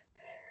huolta.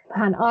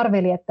 Hän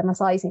arveli, että mä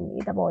saisin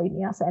niitä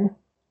voimia sen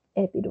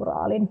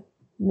epiduraalin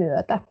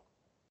myötä.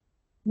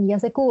 Ja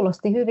se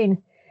kuulosti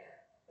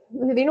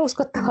hyvin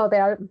uskottavalta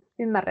ja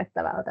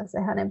ymmärrettävältä se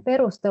hänen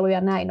perustelu,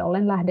 ja näin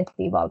ollen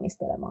lähdettiin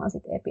valmistelemaan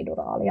sit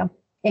epiduraalia.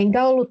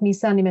 Enkä ollut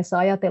missään nimessä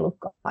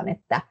ajatellutkaan,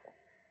 että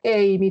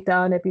ei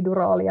mitään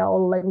epiduraalia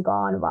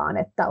ollenkaan, vaan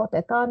että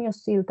otetaan, jos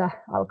siltä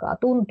alkaa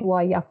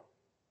tuntua. Ja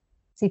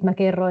sitten mä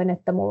kerroin,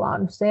 että mulla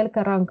on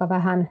selkäranka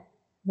vähän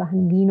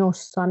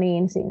vinossa,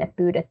 niin sinne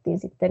pyydettiin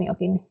sitten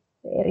jokin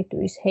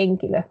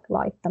erityishenkilö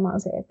laittamaan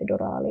se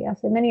epiduraali, ja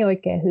se meni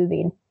oikein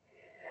hyvin.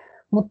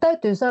 Mutta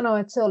täytyy sanoa,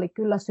 että se oli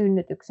kyllä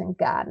synnytyksen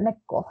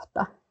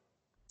käännekohta,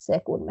 se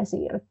kun me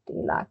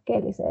siirryttiin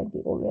lääkkeelliseen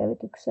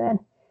kivunlievitykseen.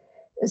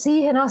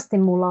 Siihen asti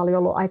mulla oli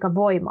ollut aika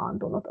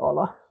voimaantunut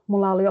olo.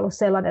 Mulla oli ollut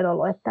sellainen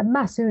olo, että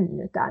mä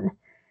synnytän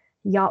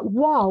ja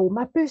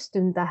mä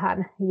pystyn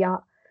tähän. Ja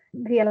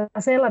vielä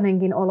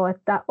sellainenkin olo,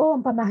 että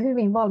oonpa mä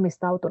hyvin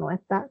valmistautunut,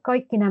 että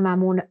kaikki nämä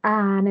mun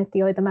äänet,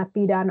 joita mä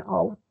pidän,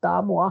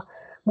 auttaa mua.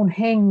 Mun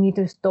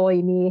hengitys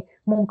toimii,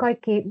 mun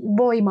kaikki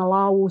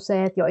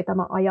voimalauseet, joita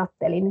mä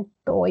ajattelin,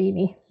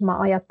 toimi. Mä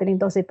ajattelin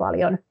tosi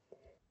paljon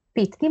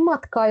pitkin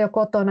matkaa jo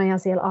kotona ja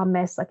siellä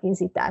ammeessakin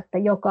sitä, että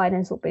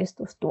jokainen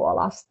supistus tuo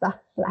lasta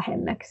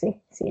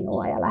lähemmäksi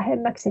sinua ja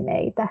lähemmäksi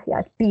meitä, ja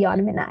että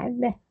pian me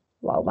näemme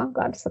vauvan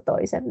kanssa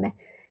toisemme,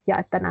 ja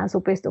että nämä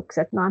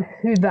supistukset, nämä on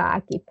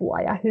hyvää kipua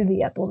ja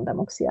hyviä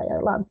tuntemuksia,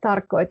 joilla on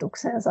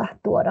tarkoituksensa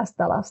tuoda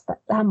sitä lasta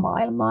tähän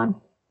maailmaan.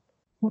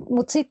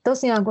 Mutta sitten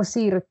tosiaan, kun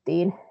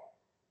siirryttiin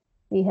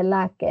siihen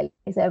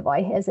lääkkeelliseen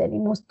vaiheeseen,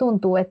 niin musta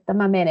tuntuu, että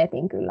mä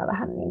menetin kyllä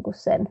vähän niin kuin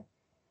sen,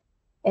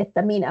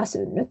 että minä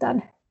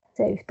synnytän.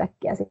 Se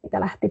yhtäkkiä siitä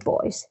lähti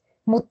pois.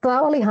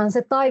 Mutta olihan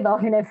se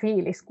taivaallinen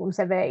fiilis, kun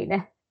se vei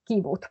ne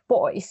kivut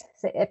pois,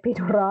 se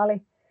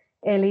epiduraali.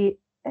 Eli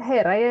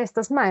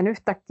herranjestas, mä en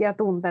yhtäkkiä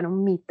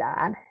tuntenut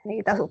mitään,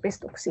 niitä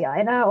supistuksia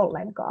enää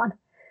ollenkaan.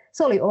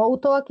 se oli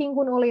outoakin,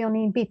 kun oli jo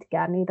niin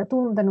pitkään niitä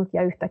tuntenut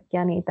ja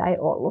yhtäkkiä niitä ei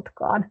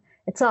ollutkaan.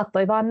 Et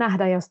saattoi vaan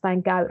nähdä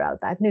jostain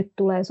käyrältä, että nyt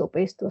tulee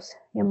supistus.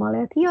 Ja mä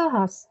olin, että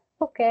jahas,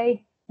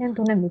 okei, en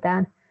tunne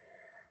mitään.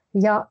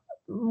 Ja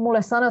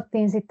mulle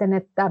sanottiin sitten,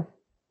 että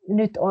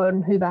nyt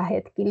on hyvä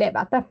hetki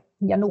levätä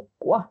ja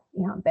nukkua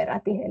ihan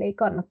peräti. Eli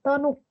kannattaa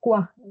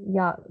nukkua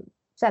ja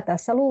sä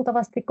tässä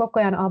luultavasti koko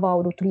ajan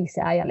avaudut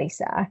lisää ja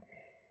lisää.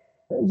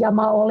 Ja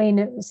mä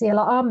olin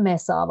siellä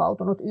ammeessa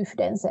avautunut 1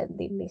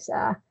 sentin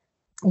lisää.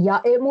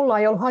 Ja mulla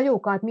ei ollut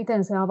hajukaan, että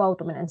miten se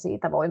avautuminen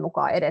siitä voi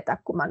mukaan edetä,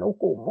 kun mä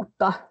nukun.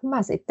 Mutta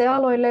mä sitten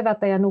aloin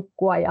levätä ja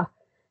nukkua ja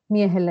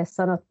miehelle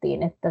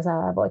sanottiin, että sä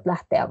voit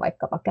lähteä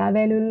vaikkapa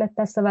kävelylle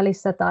tässä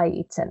välissä tai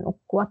itse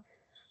nukkua.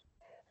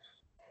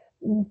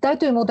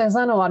 Täytyy muuten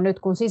sanoa nyt,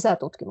 kun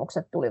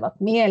sisätutkimukset tulivat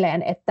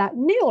mieleen, että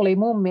ne oli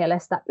mun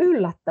mielestä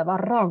yllättävän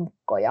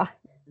rankkoja.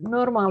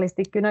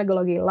 Normaalisti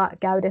gynekologilla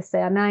käydessä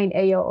ja näin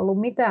ei ole ollut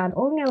mitään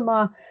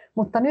ongelmaa,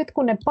 mutta nyt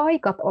kun ne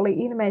paikat oli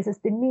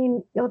ilmeisesti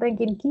niin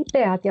jotenkin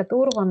kipeät ja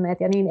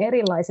turvonneet ja niin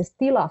erilaisessa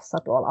tilassa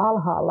tuolla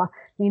alhaalla,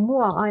 niin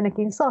mua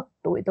ainakin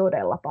sattui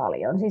todella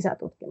paljon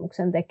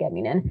sisätutkimuksen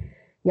tekeminen.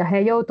 Ja he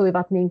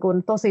joutuivat niin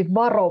kuin tosi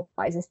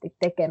varovaisesti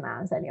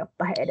tekemään sen,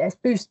 jotta he edes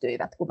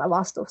pystyivät, kun mä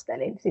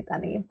vastustelin sitä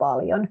niin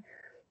paljon.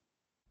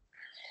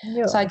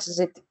 Joo. Saitko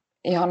sitten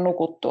ihan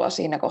nukuttua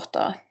siinä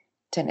kohtaa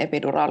sen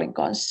epiduraalin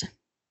kanssa?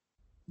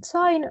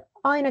 Sain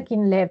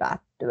ainakin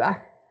levättyä.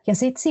 Ja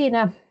sitten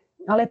siinä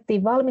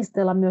alettiin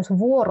valmistella myös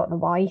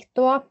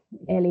vuoronvaihtoa.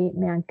 Eli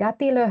meidän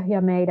kätilö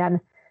ja meidän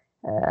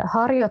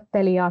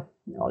harjoittelija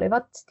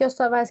olivat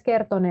jossain vaiheessa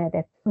kertoneet,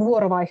 että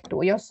vuoro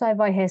vaihtuu jossain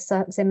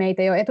vaiheessa. Se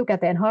meitä jo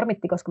etukäteen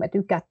harmitti, koska me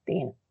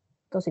tykättiin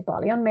tosi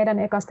paljon meidän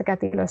ekasta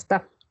kätilöstä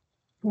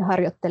ja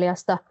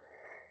harjoittelijasta.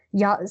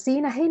 Ja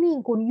siinä he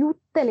niin kuin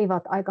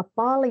juttelivat aika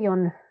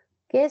paljon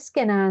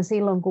keskenään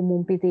silloin, kun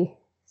mun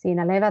piti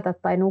siinä levätä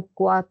tai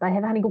nukkua, tai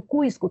he vähän niin kuin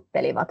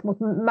kuiskuttelivat,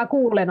 mutta mä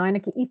kuulen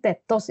ainakin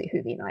itse tosi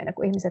hyvin aina,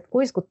 kun ihmiset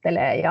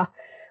kuiskuttelee ja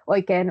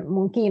oikein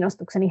mun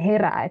kiinnostukseni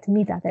herää, että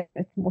mitä te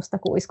nyt musta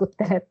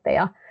kuiskuttelette.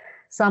 Ja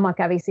sama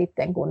kävi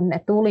sitten, kun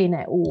ne tuli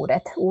ne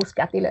uusi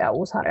kätilö ja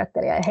uusi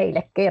harjoittelija, ja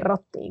heille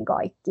kerrottiin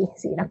kaikki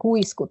siinä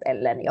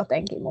kuiskutellen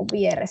jotenkin mun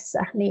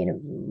vieressä,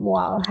 niin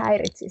mua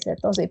häiritsi se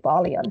tosi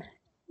paljon.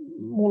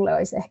 Mulle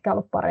olisi ehkä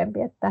ollut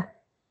parempi, että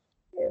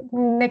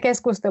ne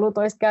keskustelut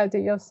olisi käyty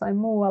jossain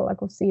muualla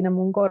kuin siinä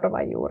mun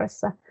korvan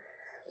juuressa.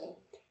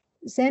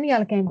 Sen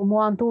jälkeen, kun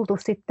mua on tultu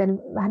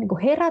sitten vähän niin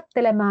kuin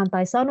herättelemään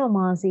tai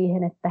sanomaan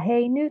siihen, että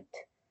hei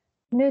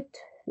nyt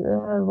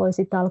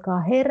voisit alkaa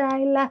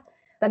heräillä,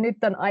 että nyt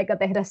on aika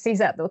tehdä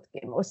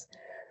sisätutkimus.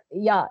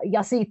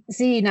 Ja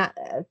siinä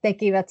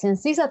tekivät sen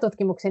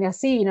sisätutkimuksen ja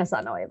siinä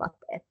sanoivat,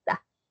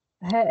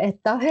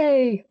 että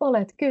hei,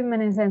 olet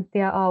 10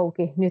 senttiä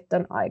auki, nyt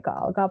on aika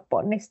alkaa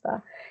ponnistaa.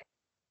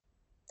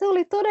 Se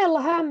oli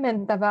todella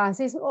hämmentävää.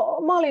 Siis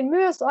mä olin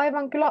myös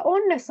aivan kyllä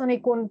onnessani,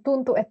 kun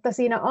tuntui, että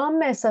siinä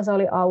ammeessa se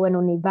oli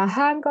auennut niin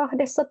vähän 2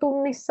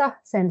 tunnissa,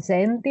 sen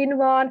sentin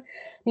vaan.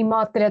 Niin mä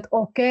ajattelin, että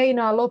okei,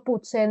 nämä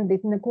loput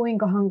sentit, ne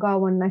kuinkahan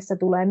kauan näissä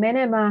tulee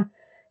menemään.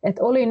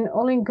 Että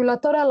olin kyllä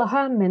todella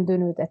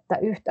hämmentynyt, että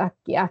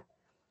yhtäkkiä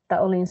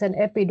että olin sen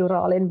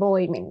epiduraalin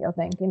voimin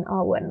jotenkin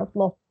auennut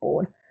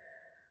loppuun.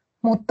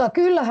 Mutta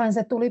kyllähän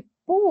se tuli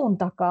puun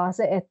takaa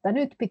se, että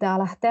nyt pitää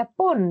lähteä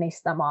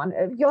ponnistamaan.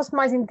 Jos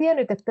mä olisin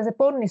tiennyt, että se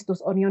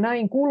ponnistus on jo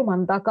näin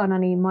kulman takana,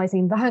 niin mä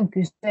olisin vähän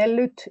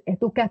kysellyt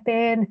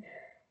etukäteen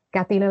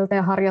kätilöltä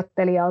ja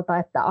harjoittelijalta,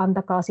 että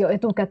antakaa jo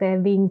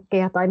etukäteen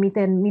vinkkejä tai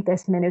miten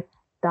me nyt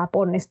tämä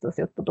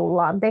ponnistusjuttu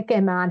tullaan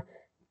tekemään.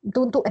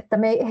 Tuntui, että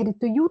me ei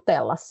ehditty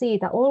jutella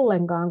siitä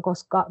ollenkaan,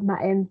 koska mä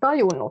en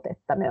tajunnut,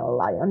 että me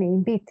ollaan jo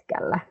niin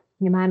pitkällä.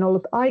 Ja mä en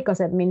ollut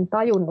aikaisemmin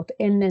tajunnut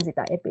ennen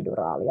sitä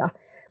epiduraalia,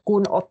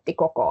 kun otti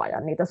koko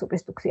ajan niitä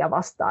supistuksia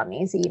vastaan,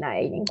 niin siinä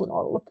ei niin kuin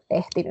ollut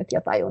ehtinyt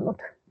ja tajunnut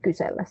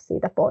kysellä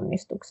siitä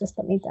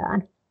ponnistuksesta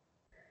mitään.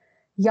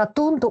 Ja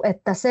tuntui,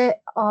 että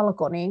se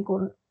alkoi niin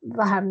kuin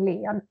vähän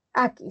liian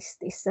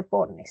äkisti se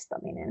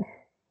ponnistaminen.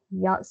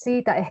 Ja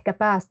siitä ehkä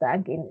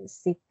päästäänkin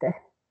sitten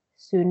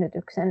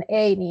synnytyksen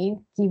ei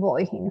niin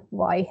kivoihin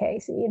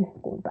vaiheisiin,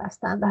 kun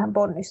päästään tähän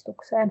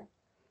ponnistukseen.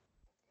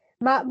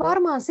 Mä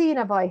varmaan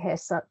siinä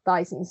vaiheessa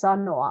taisin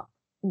sanoa,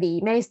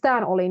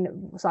 viimeistään olin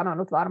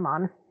sanonut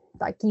varmaan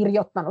tai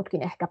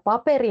kirjoittanutkin ehkä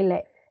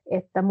paperille,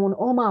 että mun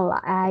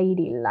omalla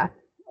äidillä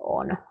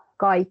on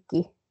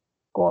kaikki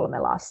 3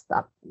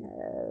 lasta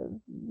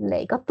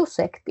leikattu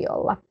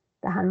sektiolla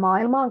tähän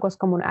maailmaan,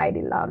 koska mun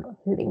äidillä on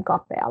hyvin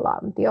kapea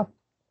lantio.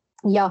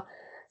 Ja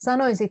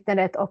sanoin sitten,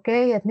 että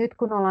okei, että nyt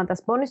kun ollaan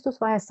tässä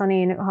ponnistusvaiheessa,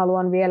 niin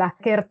haluan vielä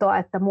kertoa,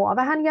 että mua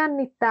vähän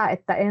jännittää,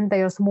 että entä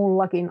jos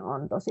mullakin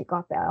on tosi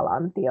kapea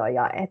lantio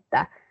ja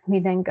että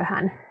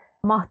mitenköhän,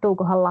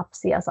 mahtuukohan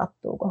lapsia,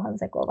 sattuukohan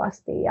se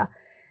kovasti. Ja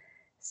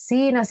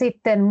siinä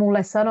sitten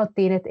mulle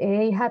sanottiin, että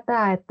ei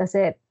hätää, että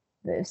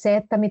se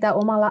että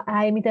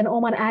miten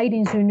oman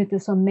äidin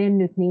synnytys on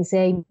mennyt, niin se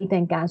ei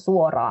mitenkään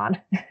suoraan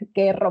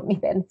kerro,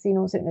 miten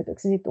sinun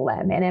synnytyksesi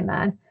tulee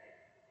menemään.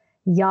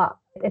 Ja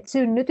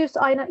synnytys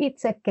aina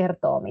itse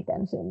kertoo,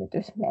 miten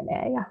synnytys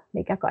menee ja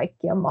mikä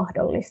kaikki on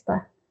mahdollista.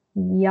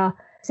 Ja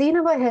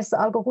siinä vaiheessa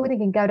alkoi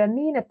kuitenkin käydä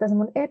niin, että se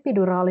mun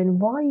epiduraalin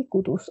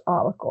vaikutus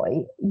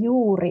alkoi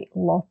juuri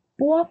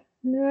loppua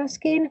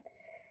myöskin.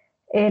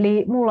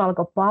 Eli mulla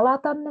alkoi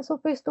palata ne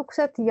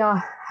supistukset ja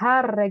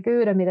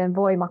herregyyden, miten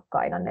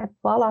voimakkaina ne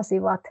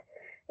palasivat.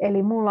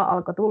 Eli mulla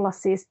alkoi tulla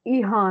siis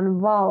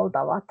ihan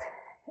valtavat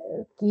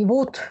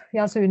kivut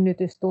ja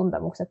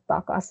synnytystuntemukset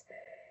takaisin.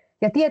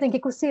 Ja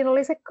tietenkin kun siinä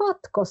oli se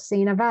katkos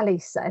siinä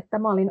välissä, että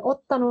mä olin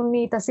ottanut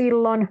niitä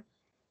silloin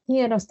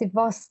hienosti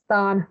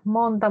vastaan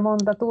monta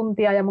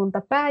tuntia ja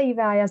monta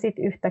päivää ja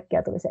sitten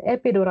yhtäkkiä tuli se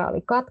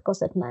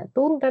epiduraalikatkos, että mä en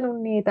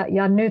tuntenut niitä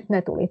ja nyt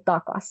ne tuli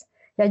takaisin.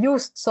 Ja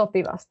just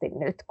sopivasti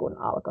nyt, kun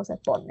alkoi se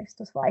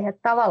ponnistusvaihe,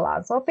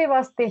 tavallaan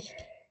sopivasti.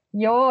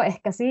 Joo,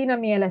 ehkä siinä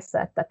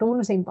mielessä, että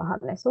tunsinpahan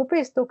ne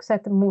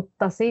supistukset,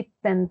 mutta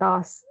sitten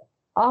taas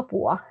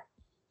apua,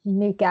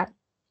 mikä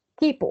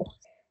kipu.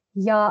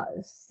 Ja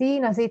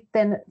siinä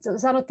sitten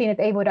sanottiin,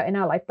 että ei voida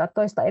enää laittaa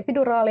toista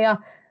epiduraalia.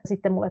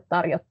 Sitten mulle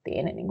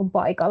tarjottiin niin kuin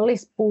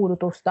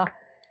paikallispuudutusta.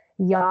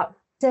 Ja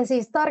se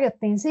siis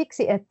tarjottiin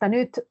siksi, että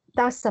nyt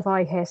tässä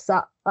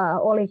vaiheessa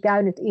oli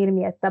käynyt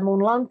ilmi, että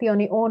mun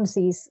lantioni on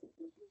siis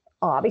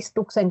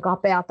aavistuksen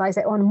kapea, tai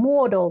se on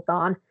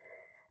muodoltaan.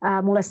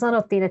 Mulle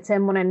sanottiin, että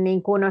semmoinen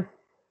niin kuin,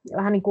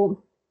 vähän niin kuin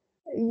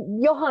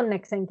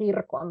Johanneksen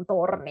kirkon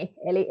torni,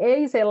 eli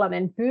ei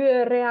sellainen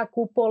pyöreä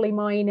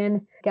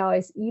kupolimainen, mikä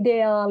olisi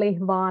ideaali,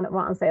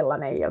 vaan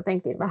sellainen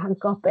jotenkin vähän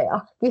kapea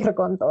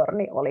kirkon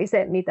torni oli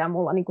se, mitä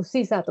mulla niin kuin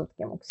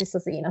sisätutkimuksissa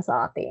siinä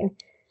saatiin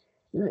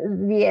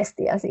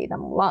viestiä siitä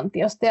mun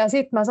lantiosta. Ja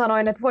sitten mä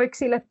sanoin, että voiko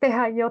sille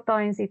tehdä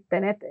jotain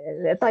sitten,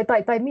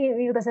 tai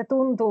miltä se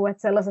tuntuu,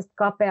 että sellaisesta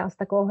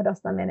kapeasta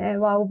kohdasta menee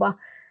vauva,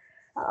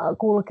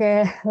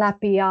 kulkee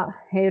läpi, ja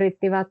he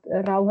yrittivät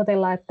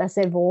rauhoitella, että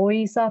se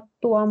voi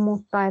sattua,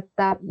 mutta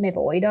että me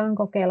voidaan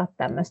kokeilla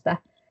tämmöistä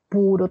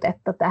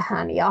puudutetta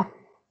tähän. Ja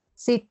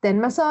sitten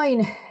mä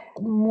sain,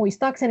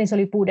 muistaakseni se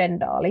oli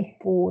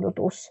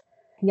pudendaalipuudutus.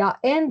 Ja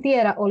en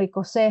tiedä,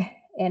 oliko se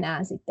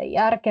enää sitten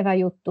järkevä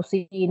juttu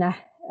siinä,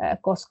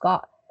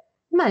 koska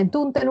mä en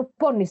tuntenut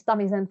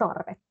ponnistamisen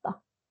tarvetta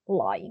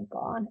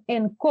lainkaan.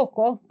 En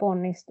koko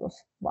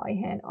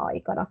ponnistusvaiheen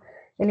aikana.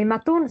 Eli mä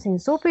tunsin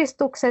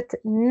supistukset,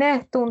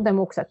 ne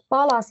tuntemukset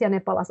palas ja ne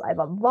palas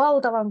aivan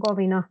valtavan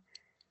kovina,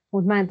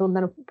 mutta mä en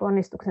tuntenut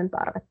ponnistuksen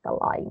tarvetta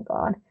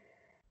lainkaan.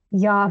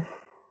 Ja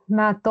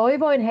mä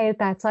toivoin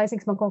heiltä, että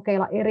saisinko mä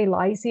kokeilla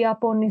erilaisia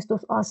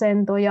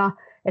ponnistusasentoja,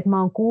 että mä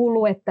oon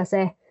kuullut, että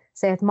se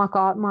että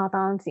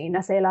maataan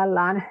siinä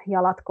selällään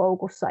jalat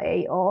koukussa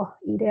ei ole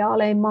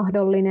ideaalein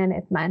mahdollinen,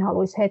 että mä en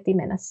haluaisi heti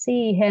mennä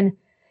siihen.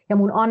 Ja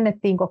mun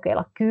annettiin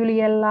kokeilla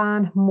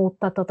kyljellään,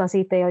 mutta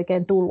siitä ei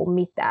oikein tullut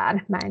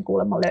mitään. Mä en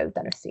kuulemma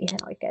löytänyt siihen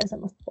oikein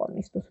semmoista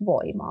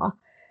ponnistusvoimaa.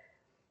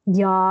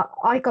 Ja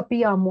aika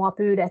pian mua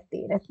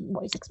pyydettiin, että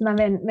voisiko mä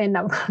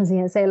mennä vaan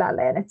siihen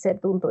selälleen, että se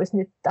tuntuisi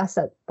nyt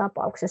tässä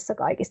tapauksessa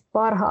kaikista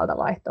parhaalta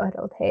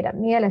vaihtoehdolta heidän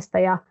mielestä.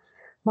 Ja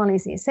mä olin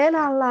siinä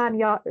selällään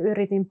ja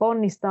yritin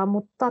ponnistaa,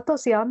 mutta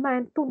tosiaan mä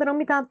en tuntenut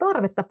mitään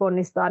tarvetta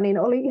ponnistaa, niin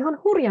oli ihan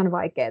hurjan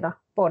vaikeaa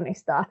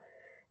ponnistaa.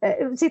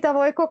 Sitä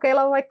voi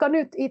kokeilla vaikka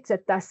nyt itse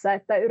tässä,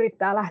 että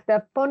yrittää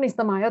lähteä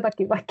ponnistamaan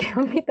jotakin, vaikka ei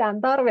ole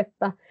mitään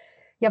tarvetta.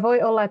 Ja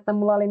voi olla, että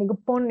mulla oli niinku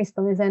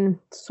ponnistamisen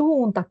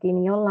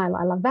suuntakin jollain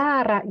lailla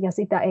väärä, ja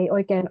sitä ei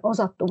oikein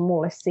osattu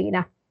mulle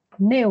siinä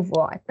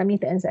neuvoa, että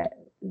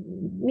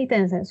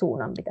miten sen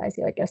suunnan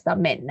pitäisi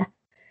oikeastaan mennä.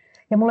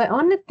 Ja mulle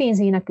annettiin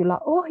siinä kyllä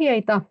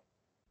ohjeita,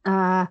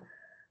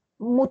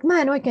 mutta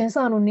mä en oikein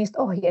saanut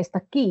niistä ohjeista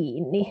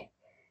kiinni.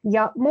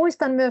 Ja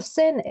muistan myös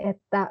sen,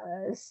 että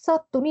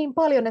sattui niin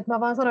paljon, että mä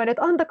vaan sanoin,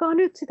 että antakaa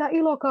nyt sitä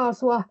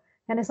ilokaasua.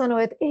 Ja ne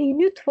sanoi, että ei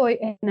nyt voi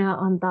enää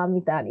antaa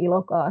mitään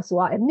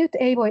ilokaasua, että nyt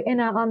ei voi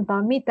enää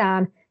antaa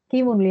mitään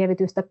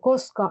kivunlievitystä,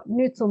 koska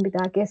nyt sun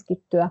pitää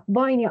keskittyä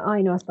vain ja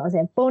ainoastaan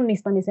siihen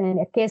ponnistamiseen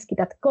ja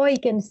keskität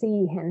kaiken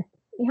siihen,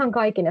 ihan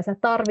kaiken, ja sä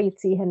tarvit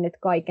siihen nyt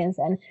kaiken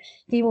sen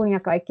kivun ja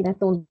kaikki ne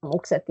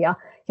tuntemukset, ja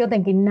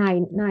jotenkin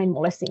näin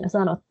mulle siinä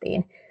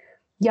sanottiin.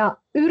 Ja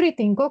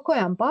yritin koko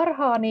ajan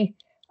parhaani,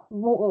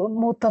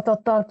 mutta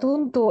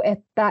tuntuu,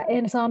 että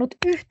en saanut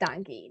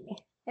yhtään kiinni.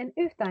 En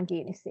yhtään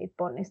kiinni siitä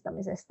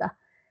ponnistamisesta.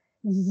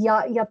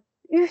 Ja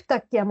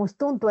yhtäkkiä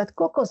musta tuntuu, että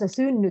koko se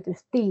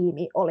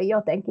synnytystiimi oli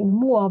jotenkin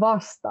mua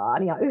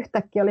vastaan. Ja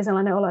yhtäkkiä oli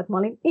sellainen olo, että mä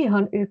olin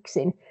ihan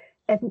yksin.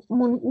 Että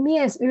mun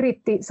mies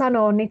yritti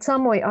sanoa niitä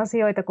samoja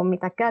asioita kuin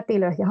mitä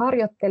kätilö ja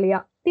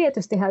harjoittelija.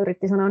 Tietysti hän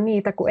yritti sanoa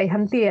niitä, kun ei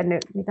hän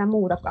tiennyt, mitä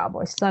muutakaan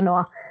voisi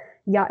sanoa.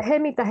 Ja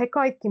mitä he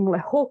kaikki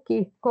mulle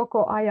hoki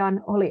koko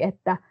ajan oli,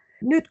 että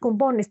nyt kun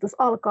ponnistus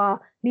alkaa,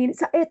 niin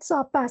sä et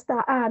saa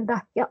päästää ääntä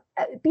ja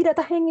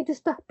pidätä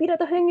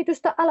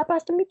hengitystä, älä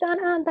päästä mitään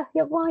ääntä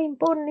ja vain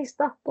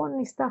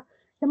ponnista.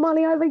 Ja mä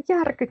olin aivan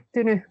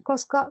järkyttynyt,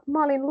 koska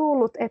mä olin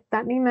luullut,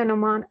 että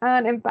nimenomaan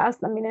äänen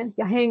päästäminen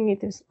ja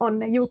hengitys on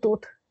ne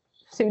jutut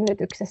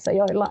synnytyksessä,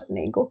 joilla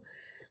niin kuin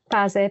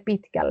pääsee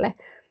pitkälle.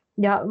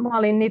 Ja mä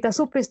olin niitä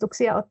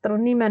supistuksia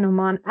ottanut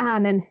nimenomaan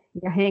äänen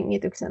ja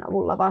hengityksen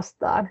avulla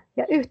vastaan.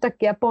 Ja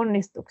yhtäkkiä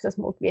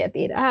ponnistuksessa mut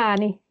vietiin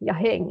ääni ja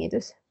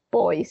hengitys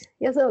pois.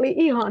 Ja se oli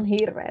ihan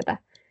hirveetä.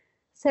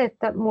 Se,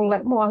 että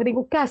mua niin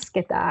kuin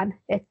käsketään,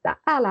 että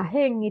älä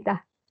hengitä,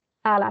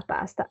 älä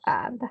päästä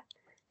ääntä.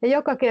 Ja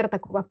joka kerta,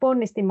 kun mä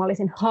ponnistin, mä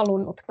olisin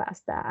halunnut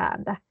päästää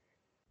ääntä.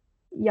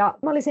 Ja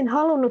mä olisin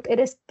halunnut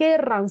edes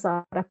kerran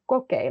saada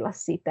kokeilla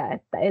sitä,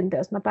 että entä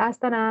jos mä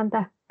päästän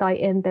ääntä,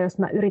 tai entä jos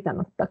mä yritän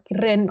ottaakin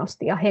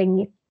rennosti ja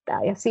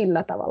hengittää ja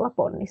sillä tavalla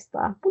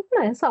ponnistaa. Mutta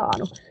mä en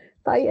saanut.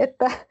 Tai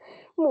että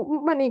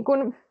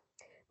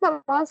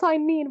mä vaan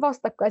sain niin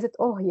vastakkaiset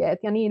ohjeet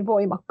ja niin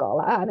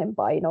voimakkaalla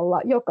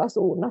äänenpainolla joka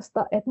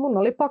suunnasta, että mun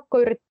oli pakko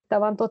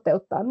yrittää vaan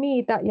toteuttaa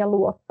niitä ja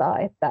luottaa,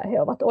 että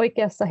he ovat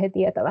oikeassa, he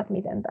tietävät,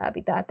 miten tämä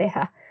pitää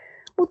tehdä.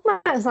 Mutta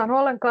mä en saanut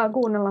ollenkaan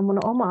kuunnella mun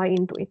omaa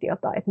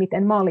intuitiota, että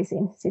miten mä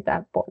olisin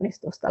sitä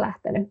ponnistusta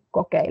lähtenyt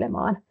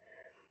kokeilemaan.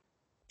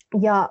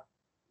 Ja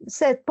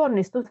se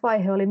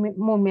ponnistusvaihe oli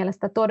mun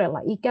mielestä todella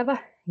ikävä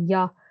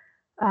ja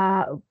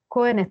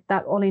koen,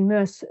 että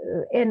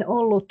en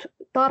ollut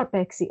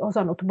tarpeeksi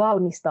osannut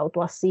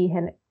valmistautua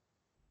siihen,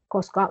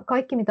 koska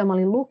kaikki mitä mä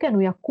olin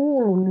lukenut ja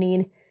kuullut,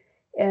 niin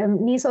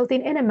niissä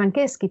oltiin enemmän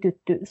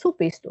keskitytty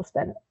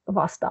supistusten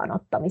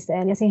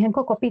vastaanottamiseen ja siihen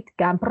koko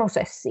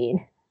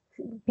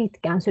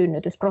pitkään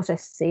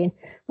synnytysprosessiin,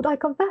 mutta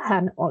aika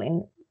vähän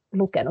olin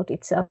lukenut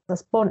itse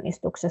asiassa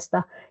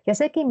ponnistuksesta. Ja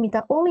sekin,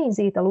 mitä olin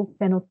siitä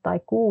lukenut tai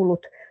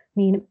kuullut,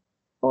 niin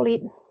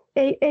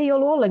ei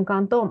ollut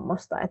ollenkaan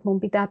tommosta, että mun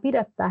pitää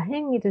pidättää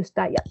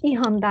hengitystä ja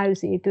ihan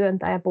täysiä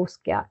työntää ja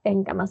puskea,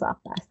 enkä mä saa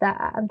päästä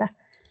ääntä.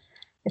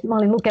 Et mä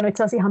olin lukenut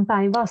itse asiassa ihan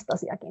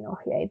päinvastaisiakin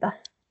ohjeita,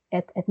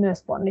 että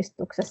myös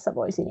ponnistuksessa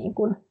voisi niin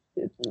kuin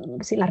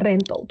sillä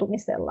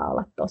rentoutumisella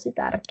olla tosi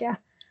tärkeä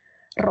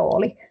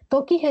rooli.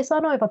 Toki he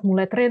sanoivat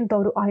mulle, että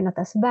rentoudu aina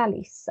tässä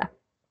välissä.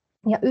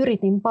 Ja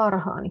yritin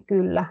parhaani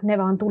kyllä. Ne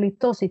vaan tuli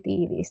tosi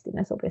tiiviisti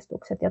ne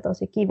supistukset ja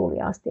tosi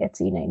kivuliaasti, että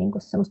siinä ei niinku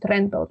semmoista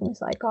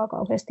rentoutumisaikaa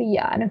kauheasti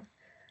jäänyt.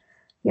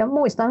 Ja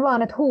muistan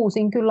vaan, että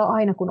huusin kyllä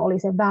aina, kun oli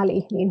se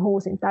väli, niin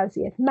huusin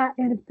täysin, että mä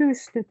en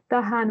pysty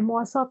tähän,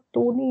 mua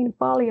sattuu niin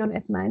paljon,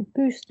 että mä en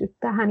pysty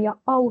tähän ja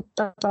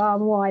auttakaa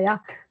mua ja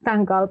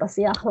tämän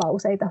kaltaisia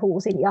lauseita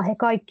huusin. Ja he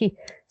kaikki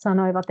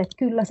sanoivat, että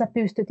kyllä sä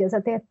pystyt ja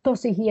sä teet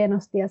tosi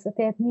hienosti ja sä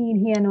teet niin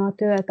hienoa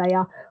työtä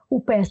ja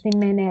upeasti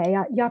menee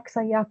ja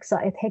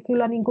jaksa. Että he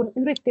kyllä niin kuin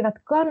yrittivät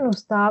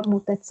kannustaa,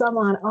 mutta että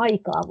samaan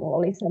aikaan mulla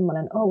oli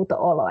semmoinen outo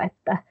olo,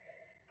 että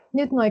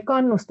nyt nuo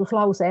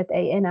kannustuslauseet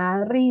ei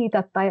enää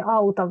riitä tai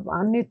auta,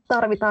 vaan nyt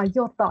tarvitaan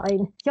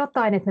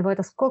jotain, että me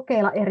voitaisiin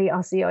kokeilla eri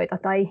asioita.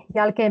 Tai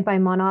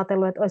jälkeenpäin mä oon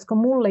ajatellut, että olisiko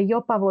mulle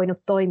jopa voinut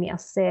toimia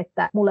se,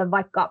 että mulle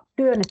vaikka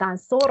työnnetään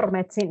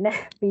sormet sinne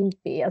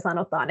pimppiin ja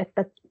sanotaan,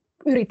 että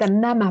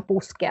yritän nämä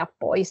puskea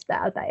pois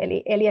täältä.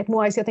 Eli että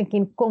mua olisi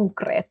jotenkin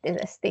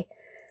konkreettisesti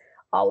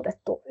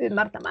autettu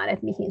ymmärtämään,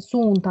 että mihin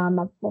suuntaan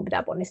mun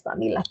pitää ponnistaa,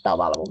 millä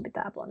tavalla mun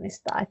pitää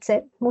ponnistaa.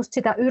 Että musta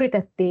sitä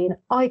yritettiin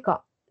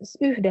aika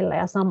yhdellä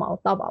ja samalla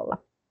tavalla.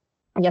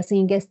 Ja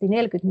siinä kesti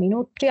 40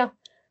 minuuttia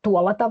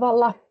tuolla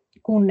tavalla,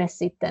 kunnes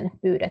sitten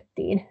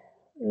pyydettiin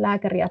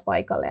lääkäriä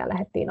paikalle ja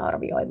lähdettiin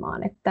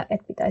arvioimaan, että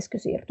pitäisikö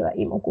siirtyä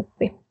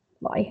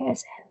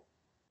imukuppivaiheeseen.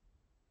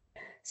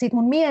 Sitten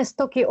mun mies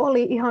toki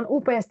oli ihan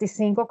upeasti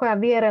siinä koko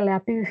ajan vierellä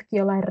ja pyyhki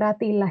jollain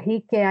rätillä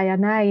hikeä ja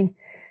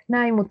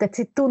näin mutta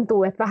sitten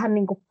tuntuu, että vähän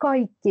niin kuin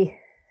kaikki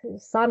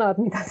sanat,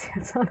 mitä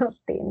siellä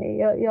sanottiin,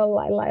 niin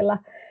jollain lailla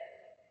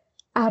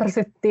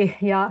ärsytti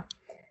ja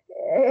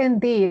en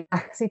tiedä.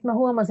 Sitten mä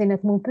huomasin,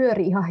 että mun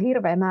pyöri ihan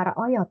hirveä määrä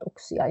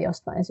ajatuksia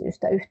jostain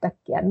syystä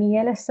yhtäkkiä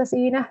mielessä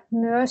siinä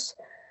myös,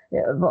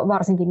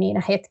 varsinkin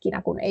niinä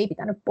hetkinä, kun ei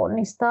pitänyt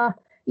ponnistaa.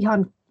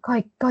 Ihan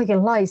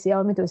kaikenlaisia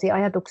omituisia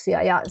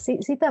ajatuksia ja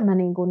sitä mä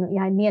niin kuin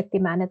jäin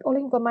miettimään, että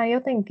olinko mä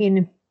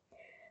jotenkin,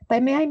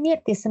 tai mä jäin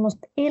miettimään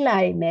semmoista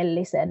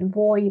eläimellisen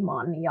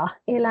voiman ja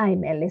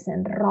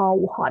eläimellisen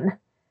rauhan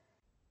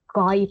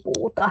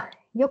kaipuuta.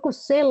 Joku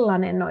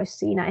sellainen olisi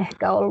siinä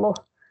ehkä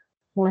ollut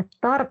mulle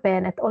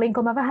tarpeen, että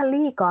olinko mä vähän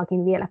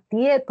liikaakin vielä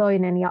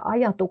tietoinen ja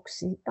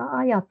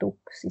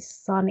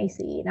ajatuksissani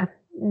siinä.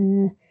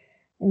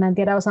 Mä en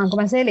tiedä, osaanko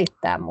mä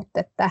selittää, mutta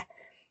että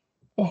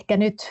ehkä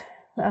nyt,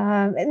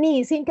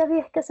 niin siinä kävi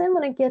ehkä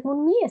semmoinenkin, että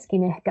mun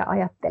mieskin ehkä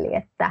ajatteli,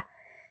 että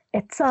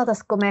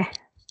saataisiko me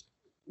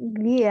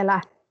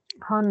vielä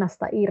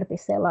Hannasta irti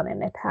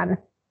sellainen, että hän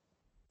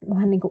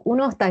vähän niin kuin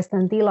unohtaisi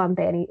tämän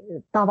tilanteeni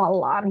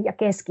tavallaan ja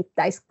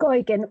keskittäisi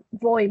kaiken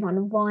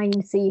voiman vain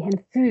siihen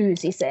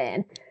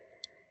fyysiseen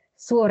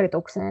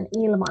suoritukseen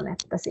ilman,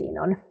 että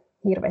siinä on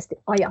hirveästi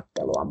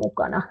ajattelua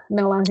mukana.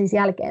 Me ollaan siis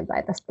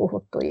jälkeenpäin tästä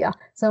puhuttu ja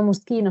se on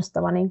musta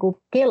kiinnostava niin kuin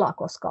kela,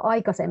 koska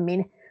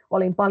aikaisemmin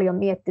olin paljon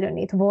miettinyt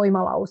niitä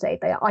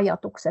voimalauseita ja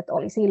ajatukset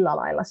oli sillä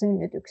lailla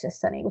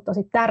synnytyksessä niin kuin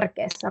tosi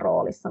tärkeässä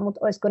roolissa, mutta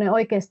olisiko ne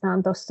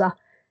oikeastaan tuossa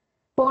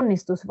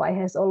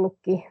ponnistusvaiheessa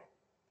ollutkin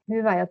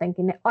hyvä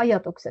jotenkin ne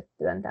ajatukset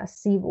työntää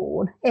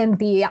sivuun. En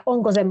tiedä,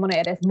 onko semmoinen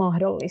edes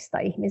mahdollista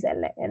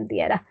ihmiselle, en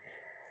tiedä.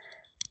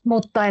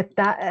 Mutta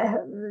että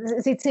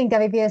sitten siinä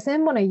kävi vielä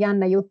semmoinen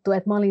jännä juttu,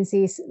 että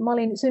mä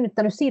olin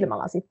synnyttänyt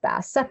silmälasit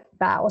päässä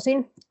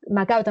pääosin.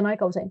 Mä käytän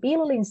aika usein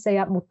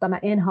piilolinssejä, mutta mä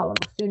en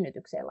halunnut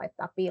synnytykseen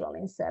laittaa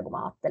piilolinssejä, kun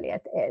mä ajattelin,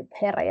 että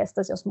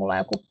herranjestas, jos mulla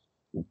joku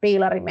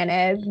piilari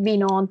menee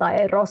vinoon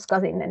tai roska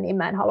sinne, niin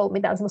mä en halua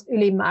mitään semmoista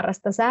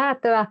ylimääräistä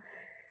säätöä.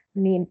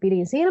 Niin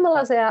pidin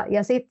silmälaseja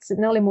ja sitten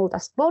ne oli mulla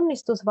tässä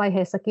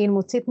ponnistusvaiheessakin,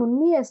 mutta sitten mun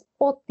mies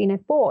otti ne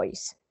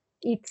pois.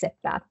 Itse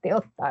päätti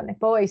ottaa ne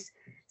pois.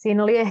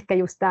 Siinä oli ehkä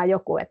just tämä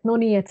joku, että no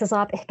niin, että sä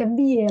saat ehkä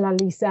vielä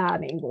lisää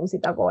niin kun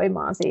sitä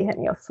voimaa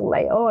siihen, jos sulla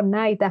ei ole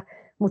näitä.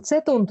 Mutta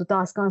se tuntui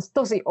taas kans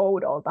tosi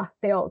oudolta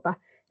teolta.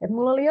 Että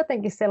mulla oli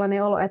jotenkin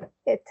sellainen olo,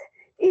 että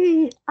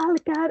ei,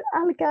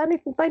 älkää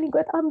nyt, tai niin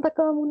kuin, että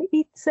antakaa mun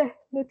itse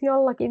nyt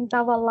jollakin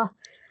tavalla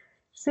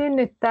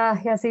synnyttää.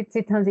 Ja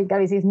sittenhän siinä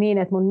kävi siis niin,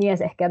 että mun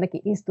mies ehkä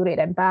jotenkin istui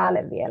niiden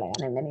päälle vielä ja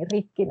ne meni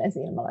rikki ne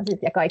silmälasit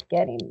ja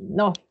kaikkea. Niin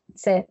no,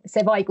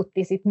 se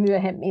vaikutti sitten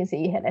myöhemmin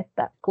siihen,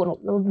 että kun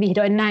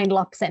vihdoin näin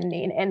lapsen,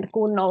 niin en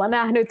kunnolla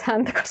nähnyt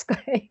häntä, koska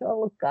ei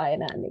ollutkaan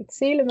enää niitä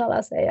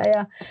silmälaseja.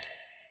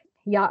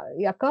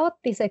 Ja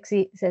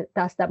kaoottiseksi se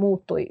tästä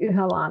muuttui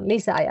yhä vaan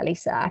lisää ja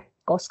lisää,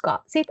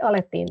 koska sitten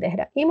alettiin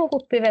tehdä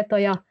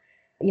imukuppivetoja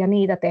ja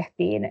niitä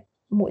tehtiin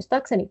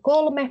muistaakseni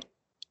 3,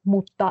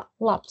 mutta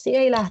lapsi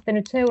ei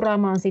lähtenyt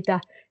seuraamaan sitä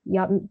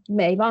ja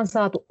me ei vaan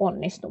saatu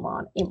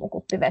onnistumaan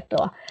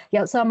imukuppivetoa.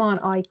 Ja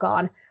samaan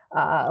aikaan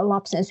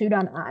lapsen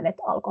sydänäänet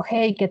alkoi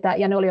heiketä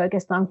ja ne oli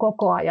oikeastaan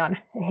koko ajan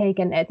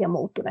heikenneet ja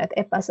muuttuneet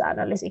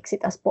epäsäännöllisiksi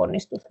tässä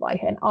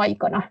ponnistusvaiheen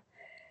aikana.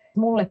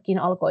 Mullekin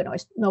alkoi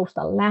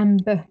nousta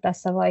lämpö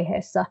tässä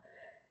vaiheessa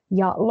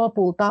ja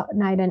lopulta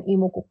näiden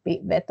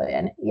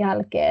imukuppivetojen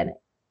jälkeen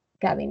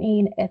kävi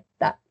niin,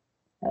 että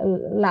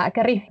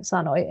lääkäri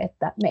sanoi,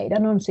 että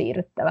meidän on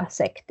siirryttävä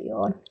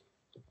sektioon.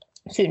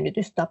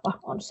 Synnytystapa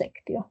on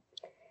sektio.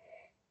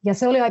 Ja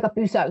se oli aika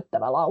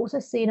pysäyttävä lause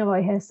siinä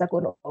vaiheessa,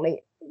 kun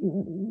oli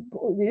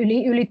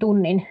yli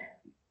tunnin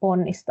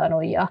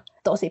ponnistanut ja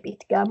tosi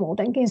pitkään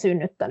muutenkin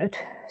synnyttänyt.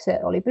 Se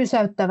oli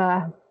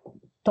pysäyttävää.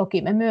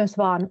 Toki me myös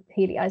vaan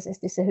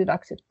hiljaisesti se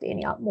hyväksyttiin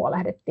ja mua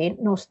lähdettiin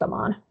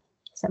nostamaan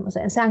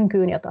semmoiseen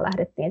sänkyyn, jota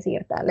lähdettiin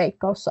siirtämään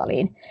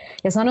leikkaussaliin.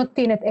 Ja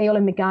sanottiin, että ei ole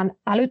mikään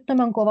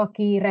älyttömän kova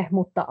kiire,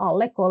 mutta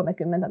alle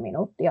 30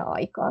 minuuttia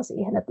aikaa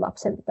siihen, että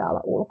lapsen pitää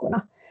olla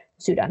ulkona.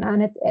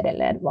 Sydänäänet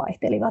edelleen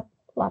vaihtelivat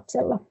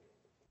lapsella.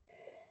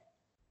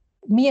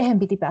 Miehen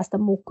piti päästä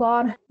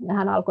mukaan.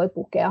 Hän alkoi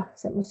pukea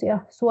semmoisia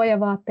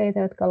suojavaatteita,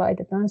 jotka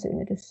laitetaan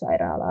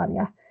synnytyssairaalaan.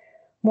 Ja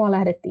mua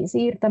lähdettiin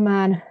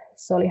siirtämään.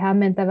 Se oli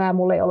hämmentävää.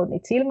 Mulla ei ollut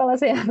niitä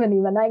silmälaseja,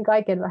 niin mä näin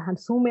kaiken vähän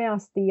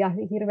sumeasti ja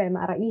hirveä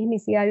määrä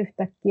ihmisiä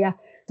yhtäkkiä.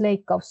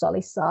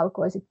 Leikkaussalissa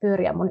alkoi sitten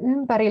pyöriä mun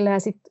ympärillä ja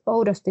sitten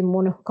oudosti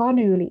mun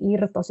kanyyli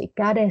irtosi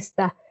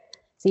kädestä.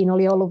 Siinä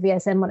oli ollut vielä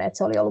semmoinen, että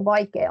se oli ollut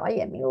vaikea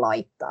aiemmin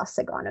laittaa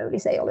se kanyyli.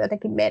 Se ei ollut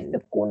jotenkin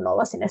mennyt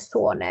kunnolla sinne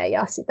suoneen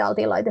ja sitä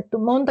oltiin laitettu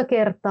monta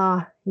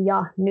kertaa.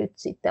 Ja nyt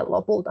sitten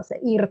lopulta se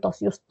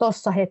irtos just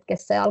tuossa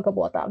hetkessä ja alkoi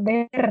vuotaa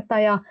verta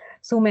ja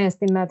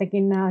sumeasti mä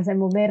jotenkin näen sen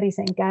mun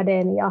verisen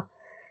käden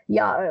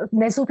ja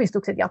ne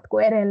supistukset jatkuu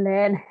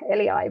edelleen.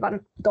 Eli aivan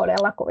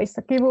todella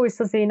kovissa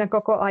kivuissa siinä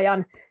koko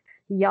ajan.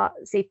 Ja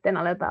sitten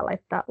aletaan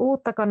laittaa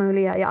uutta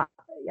kanyyliä ja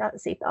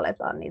sitten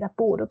aletaan niitä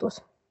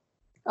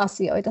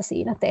puudutusasioita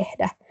siinä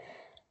tehdä.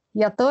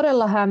 Ja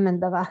todella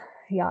hämmentävä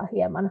ja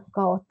hieman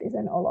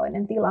kaoottisen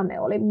oloinen tilanne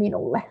oli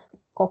minulle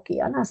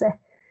kokijana se.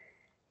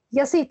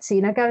 Ja sitten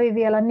siinä kävi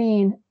vielä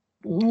niin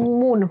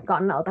mun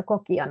kannalta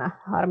kokijana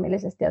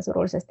harmillisesti ja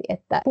surullisesti,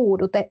 että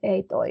puudute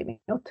ei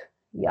toiminut.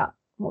 Ja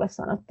mulle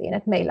sanottiin,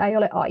 että meillä ei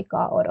ole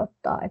aikaa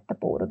odottaa, että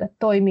puudute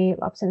toimii,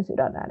 lapsen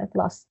sydänäänet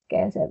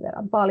laskee sen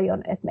verran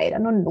paljon, että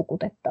meidän on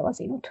nukutettava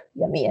sinut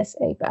ja mies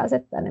ei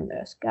pääse tänne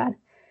myöskään.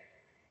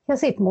 Ja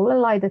sitten mulle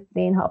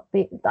laitettiin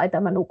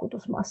tämä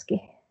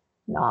nukutusmaski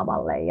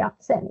naamalle ja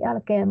sen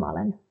jälkeen mä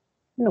olen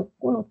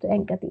nukkunut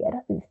enkä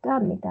tiedä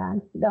yhtään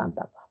mitään, mitä on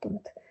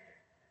tapahtunut.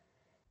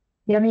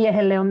 Ja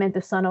miehelle on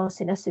menty sanoa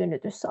sinne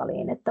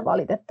synnytyssaliin, että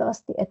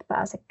valitettavasti et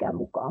pääsekään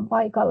mukaan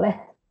paikalle.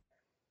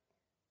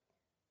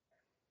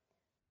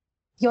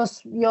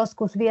 Jos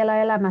joskus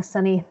vielä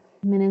elämässäni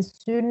menen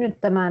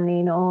synnyttämään,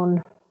 niin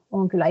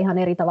on kyllä ihan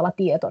eri tavalla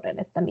tietoinen,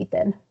 että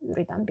miten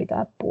yritän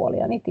pitää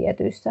puoliani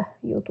tietyissä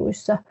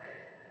jutuissa.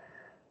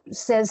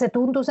 Se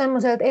tuntui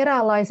semmoiselta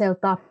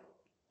eräänlaiselta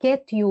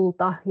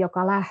ketjulta,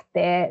 joka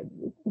lähtee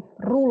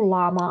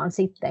rullaamaan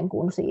sitten,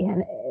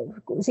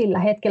 sillä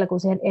hetkellä, kun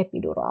siihen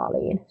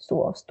epiduraaliin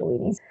suostui.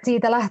 Niin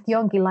siitä lähti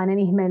jonkinlainen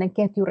ihmeellinen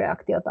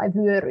ketjureaktio tai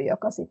vyöry,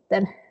 joka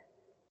sitten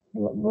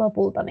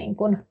lopulta niin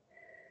kuin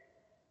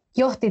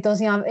johti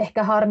tosiaan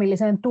ehkä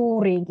harmilliseen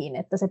tuuriinkin,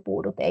 että se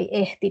puudut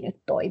ei ehtinyt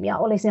toimia.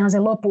 Olisihan se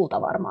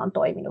lopulta varmaan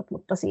toiminut,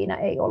 mutta siinä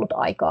ei ollut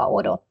aikaa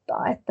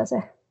odottaa, että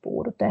se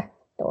puudute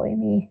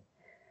toimii.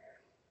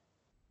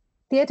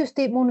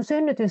 Tietysti mun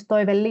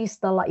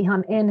synnytystoivelistalla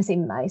ihan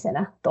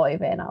ensimmäisenä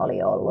toiveena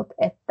oli ollut,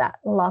 että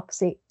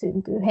lapsi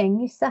syntyy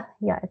hengissä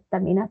ja että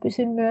minä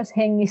pysyn myös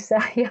hengissä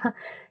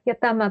ja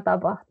tämä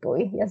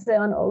tapahtui. Ja se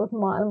on ollut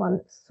maailman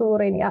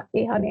suurin ja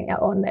ihanin ja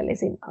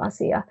onnellisin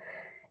asia.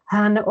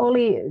 Hän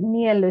oli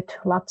niellyt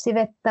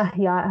lapsivettä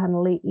ja hän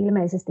oli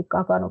ilmeisesti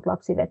kakannut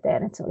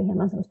lapsiveteen, että se oli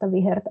hieman sellaista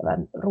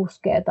vihertävän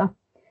ruskeata.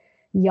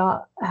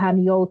 Ja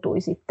hän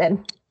joutui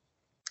sitten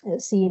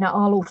siinä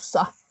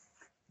alussa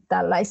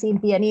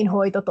tällaisiin pieniin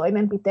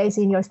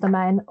hoitotoimenpiteisiin, joista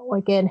mä en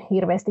oikein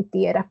hirveästi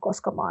tiedä,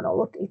 koska mä oon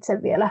ollut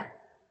itse vielä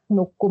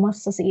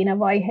nukkumassa siinä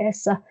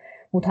vaiheessa.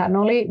 Mutta hän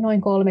oli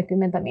noin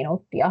 30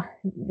 minuuttia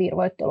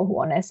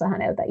virvoitteluhuoneessa.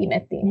 Häneltä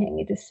imettiin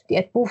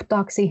hengitystiet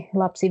puhtaaksi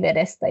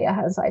lapsivedestä ja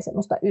hän sai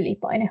semmoista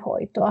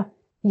ylipainehoitoa.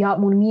 Ja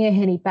mun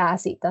mieheni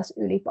pääsi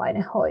tässä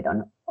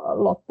ylipainehoidon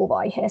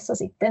loppuvaiheessa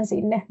sitten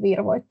sinne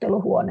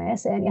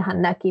virvoitteluhuoneeseen ja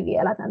hän näki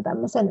vielä tämän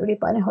tämmöisen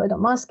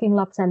ylipainehoitomaskin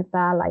lapsen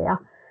päällä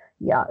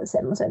ja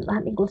semmoisen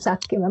vähän niin kuin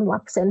säkkivän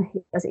lapsen.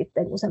 Ja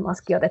sitten kun se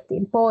maski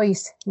otettiin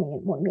pois,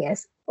 niin mun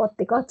mies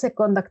otti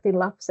katsekontaktin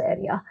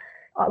lapseen ja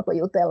alkoi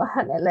jutella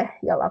hänelle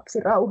ja lapsi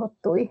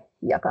rauhoittui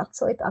ja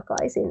katsoi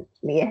takaisin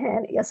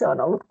mieheen. Ja se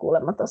on ollut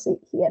kuulemma tosi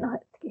hieno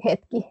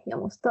hetki ja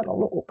musta on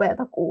ollut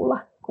upeata kuulla,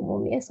 kun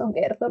mun mies on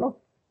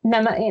kertonut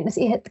nämä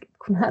ensihetket,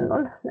 kun hän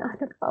on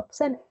nähnyt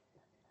lapsen.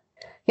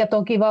 Ja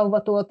toki vauva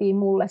tuotiin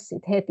mulle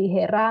sit heti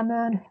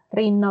heräämöön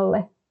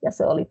rinnalle ja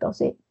se oli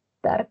tosi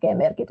tärkeä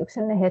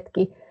merkityksellinen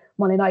hetki.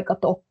 Mä olin aika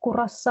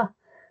tokkurassa,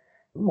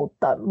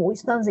 mutta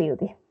muistan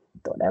silti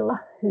todella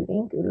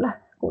hyvin kyllä,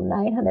 kun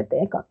näin hänet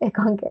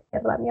ekan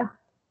kerran ja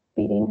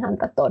pidin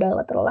häntä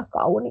todella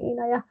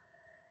kauniina. Ja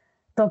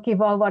toki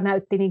vauva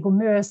näytti niin kuin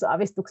myös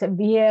aavistuksen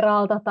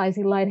vieraalta tai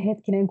sillain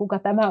hetkinen, kuka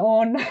tämä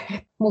on.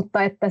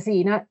 Mutta että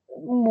siinä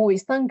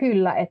muistan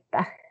kyllä,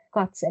 että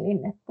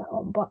katselin, että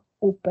onpa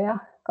upea,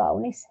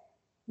 kaunis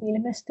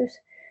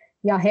ilmestys.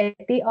 Ja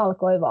heti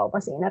alkoi vauva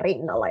siinä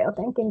rinnalla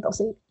jotenkin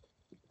tosi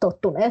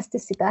tottuneesti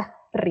sitä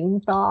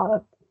rintaa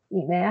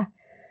imeä.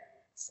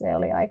 Se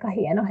oli aika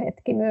hieno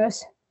hetki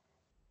myös.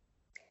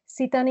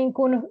 Sitä niin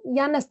kuin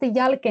jännästi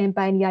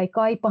jälkeenpäin jäi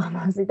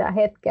kaipaamaan sitä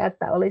hetkeä,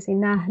 että olisi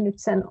nähnyt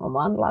sen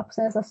oman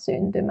lapsensa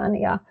syntymän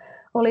ja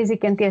olisi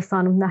kenties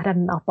saanut nähdä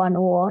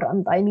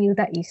napanuoran tai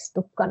miltä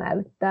istukka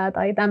näyttää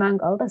tai tämän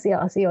kaltaisia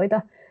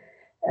asioita.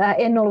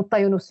 En ollut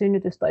tajunnut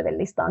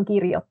synnytystoivelistaan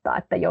kirjoittaa,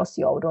 että jos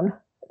joudun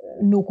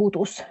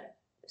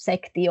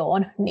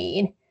nukutussektioon,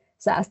 niin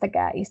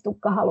säästäkää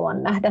istukka,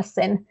 haluan nähdä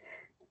sen.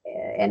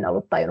 En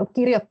ollut tajunnut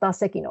kirjoittaa,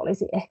 sekin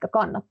olisi ehkä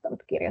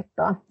kannattanut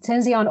kirjoittaa.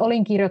 Sen sijaan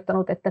olin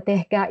kirjoittanut, että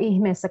tehkää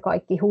ihmeessä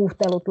kaikki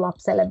huuhtelut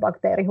lapselle,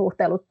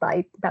 bakteerihuuhtelut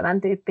tai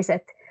tämän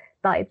tyyppiset,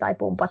 tai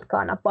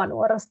pumpatkaa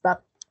napanuorasta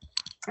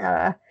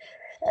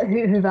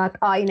hyvät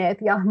aineet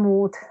ja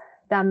muut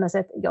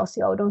tämmöiset, jos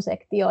joudun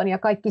sektioon. Ja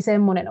kaikki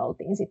semmoinen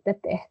oltiin sitten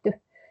tehty.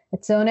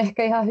 Et se on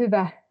ehkä ihan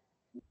hyvä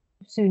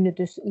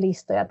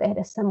synnytyslistoja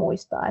tehdessä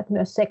muistaa, että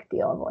myös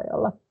sektioon voi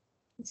olla,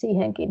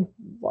 siihenkin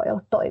voi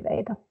olla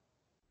toiveita.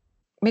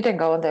 Miten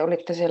kauan te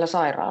olitte siellä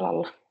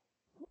sairaalalla?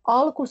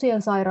 Alku siellä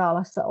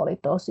sairaalassa oli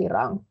tosi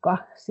rankka.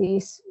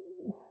 Siis,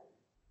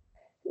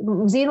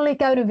 siinä oli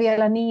käynyt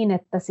vielä niin,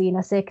 että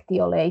siinä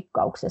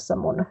sektioleikkauksessa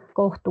mun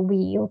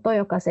kohtuviilto,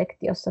 joka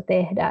sektiossa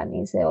tehdään,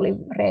 niin se oli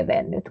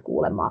revennyt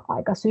kuulemma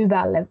aika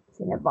syvälle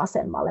sinne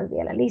vasemmalle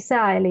vielä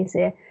lisää. Eli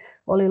se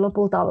oli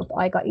lopulta ollut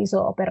aika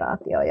iso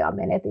operaatio ja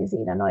menetin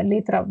siinä noin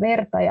litran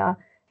verta. Ja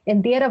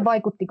en tiedä,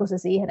 vaikuttiko se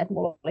siihen, että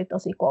mulla oli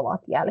tosi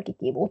kovat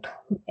jälkikivut.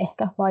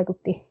 Ehkä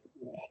vaikutti,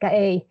 ehkä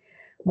ei,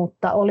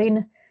 mutta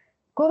olin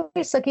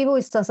kovissa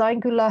kivuissa, sain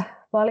kyllä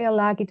paljon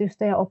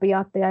lääkitystä ja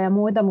opiaatteja ja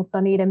muita,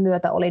 mutta niiden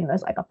myötä olin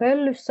myös aika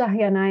pöllyssä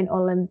ja näin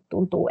ollen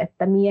tuntuu,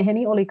 että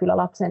mieheni oli kyllä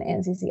lapsen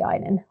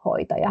ensisijainen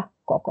hoitaja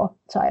koko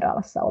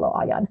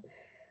sairaalassaoloajan.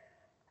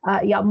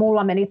 Ja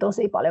mulla meni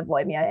tosi paljon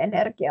voimia ja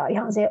energiaa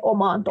ihan siihen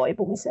omaan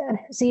toipumiseen.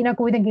 Siinä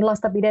kuitenkin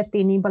lasta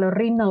pidettiin niin paljon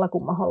rinnalla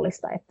kuin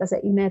mahdollista, että se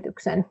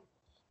imetyksen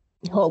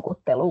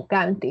houkuttelu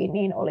käyntiin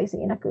niin oli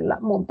siinä kyllä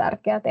mun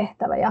tärkeä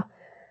tehtävä. Ja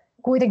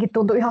kuitenkin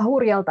tuntui ihan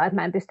hurjalta, että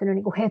mä en pystynyt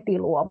niin kuin heti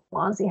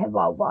luomaan siihen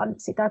vauvaan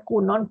sitä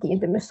kunnon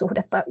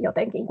kiintymyssuhdetta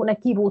jotenkin, kun ne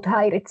kivut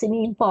häiritsi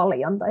niin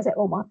paljon tai se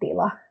oma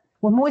tila.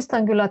 Mutta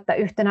muistan kyllä, että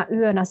yhtenä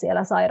yönä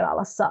siellä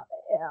sairaalassa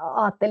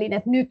ajattelin,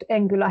 että nyt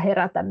en kyllä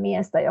herätä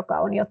miestä, joka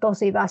on jo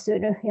tosi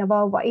väsynyt ja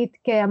vauva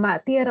itkee. Ja mä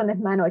tiedän,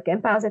 että mä en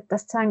oikein pääse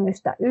tästä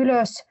sängystä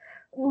ylös.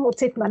 Mutta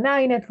sitten mä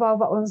näin, että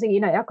vauva on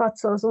siinä ja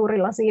katsoo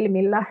suurilla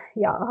silmillä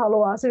ja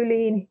haluaa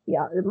syliin.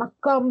 Ja mä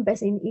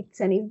kampesin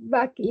itseni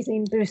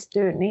väkisin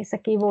pystyyn niissä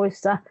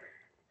kivuissa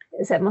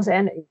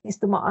semmoiseen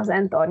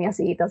istuma-asentoon ja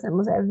siitä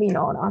semmoiseen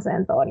vinoon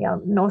asentoon. Ja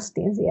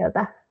nostin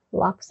sieltä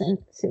lapsen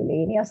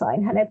syliin ja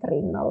sain hänet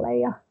rinnalle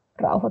ja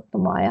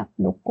rauhoittumaan ja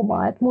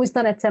nukkumaan. Et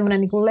muistan, että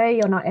semmoinen niin kuin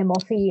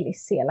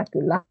leijona-emo-fiilis siellä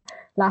kyllä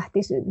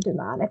lähti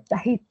syntymään, että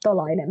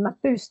hittolainen, mä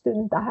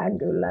pystyn tähän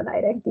kyllä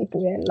näiden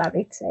kipujen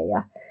lävitse.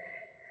 Ja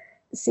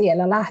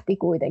siellä lähti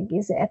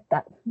kuitenkin se,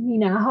 että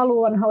minä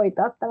haluan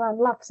hoitaa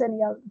tämän lapsen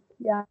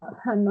ja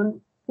hän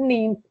on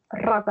niin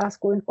rakas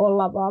kuin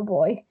olla vaan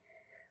voi.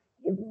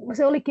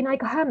 se olikin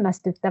aika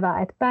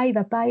hämmästyttävää, että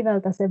päivä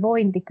päivältä se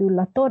vointi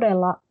kyllä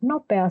todella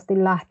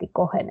nopeasti lähti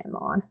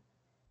kohenemaan.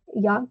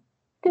 Ja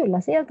kyllä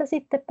sieltä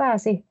sitten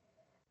pääsi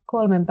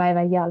 3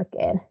 päivän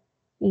jälkeen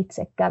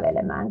itse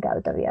kävelemään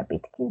käytäviä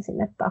pitkin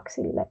sinne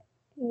taksille.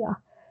 Ja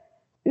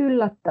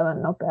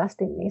yllättävän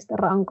nopeasti niistä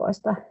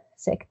rankoista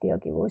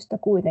sektiokivuista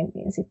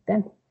kuitenkin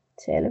sitten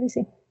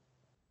selvisi.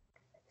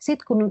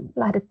 Sitten kun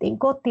lähdettiin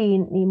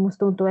kotiin, niin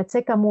musta tuntuu, että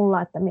sekä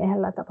mulla että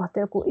miehellä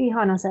tapahtui joku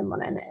ihana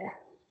semmoinen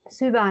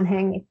syvään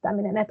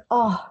hengittäminen, että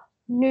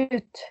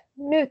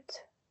nyt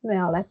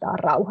me aletaan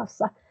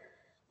rauhassa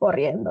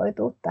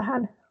orientoitua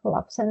tähän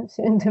lapsen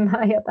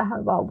syntymään ja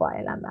tähän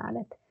vauvaelämään.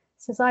 Et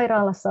se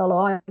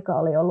sairaalassaoloaika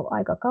oli ollut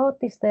aika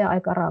kaoottista ja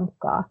aika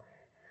rankkaa.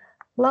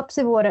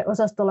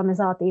 Lapsivuodeosastolla me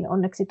saatiin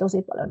onneksi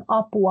tosi paljon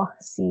apua,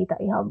 siitä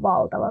ihan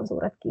valtavan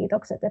suuret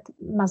kiitokset, että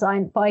mä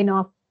sain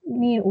painaa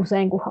niin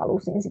usein kuin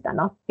halusin sitä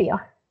nappia.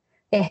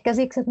 Ehkä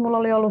siksi, että mulla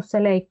oli ollut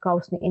se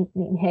leikkaus,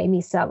 niin he ei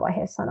missään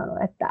vaiheessa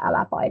sanonut, että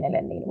älä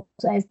painele niin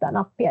usein sitä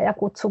nappia ja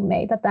kutsu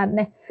meitä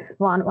tänne,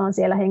 vaan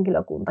siellä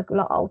henkilökunta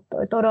kyllä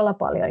auttoi todella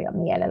paljon ja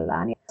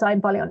mielellään. Ja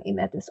sain paljon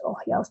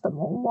imetysohjausta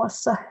muun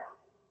muassa.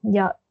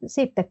 Ja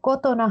sitten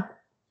kotona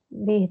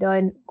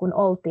vihdoin, kun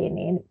oltiin,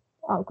 niin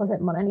alkoi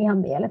semmoinen ihan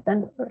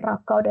mieletön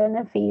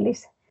rakkaudellinen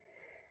fiilis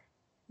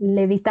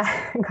levitä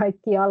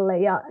kaikkialle.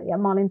 Ja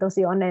mä olin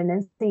tosi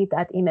onnellinen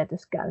siitä, että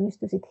imetys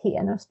käynnistyi sit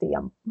hienosti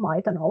ja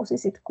maito nousi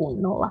sit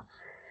kunnolla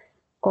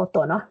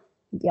kotona.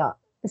 Ja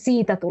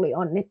siitä tuli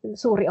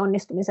suuri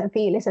onnistumisen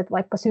fiilis, että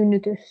vaikka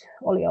synnytys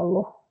oli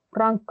ollut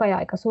rankka ja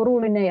aika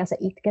surullinen ja se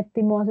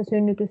itketti mua se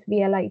synnytys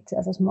vielä itse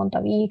asiassa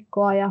monta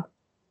viikkoa ja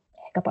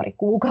ehkä pari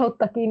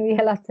kuukauttakin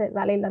vielä, että se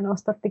välillä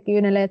nostatti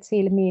kyyneleet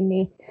silmiin,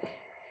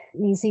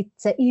 niin sitten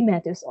se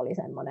imetys oli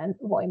semmoinen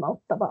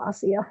voimauttava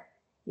asia,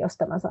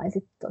 josta mä sain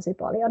sit tosi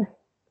paljon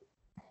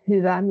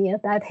hyvää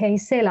mieltä, että hei,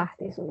 se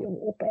lähti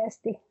sujuu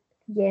upeasti,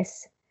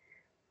 jes.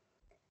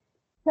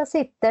 Ja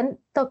sitten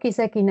toki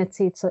sekin, että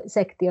siitä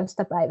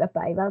sektiosta päivä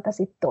päivältä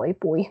sit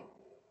toipui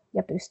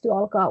ja pystyi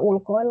alkaa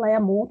ulkoilla ja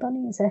muuta,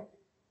 niin se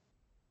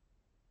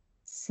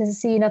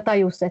siinä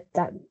tajus,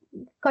 että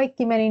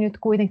kaikki meni nyt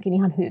kuitenkin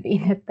ihan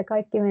hyvin, että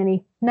kaikki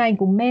meni näin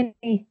kuin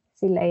meni,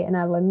 sille ei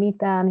enää voi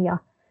mitään ja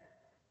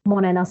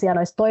monen asian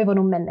olisi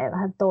toivonut menneen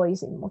vähän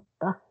toisin,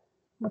 mutta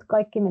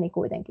kaikki meni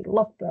kuitenkin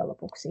loppujen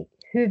lopuksi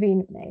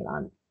hyvin. Meillä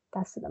on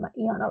tässä tämä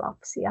ihana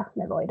lapsi ja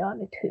me voidaan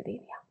nyt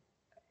hyvin. Ja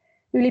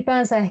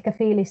ylipäänsä ehkä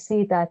fiilis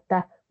siitä,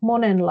 että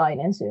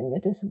monenlainen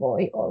synnytys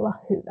voi olla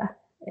hyvä.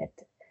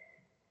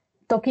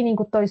 Toki niin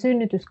kuin toi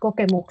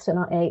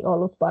synnytyskokemuksena ei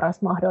ollut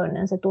paras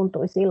mahdollinen, se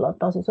tuntui silloin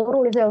tosi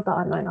surulliselta,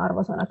 annoin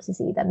arvosanaksi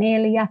siitä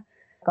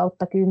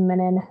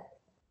 4/10.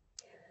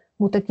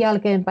 Mutta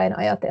jälkeenpäin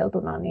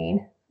ajateltuna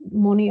niin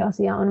moni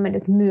asia on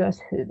mennyt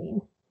myös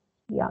hyvin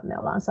ja me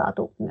ollaan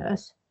saatu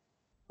myös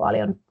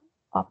paljon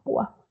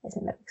apua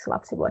esimerkiksi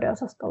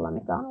lapsivuodeosastolla,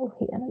 mikä on ollut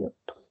hieno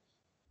juttu.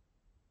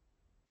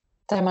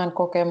 Tämän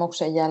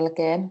kokemuksen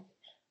jälkeen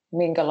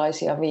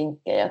minkälaisia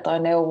vinkkejä tai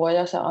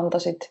neuvoja sä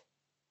antaisit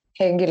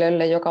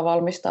henkilölle, joka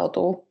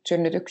valmistautuu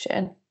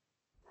synnytykseen?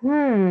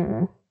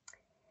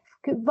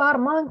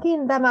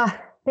 Varmaankin tämä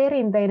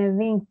perinteinen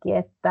vinkki,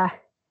 että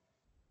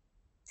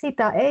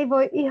sitä ei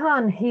voi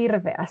ihan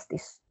hirveästi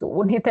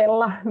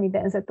suunnitella,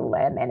 miten se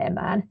tulee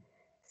menemään.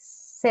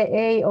 Se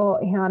ei ole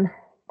ihan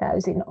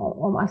täysin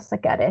omassa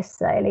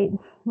kädessä. Eli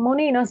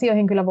moniin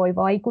asioihin kyllä voi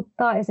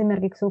vaikuttaa,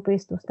 esimerkiksi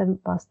supistusten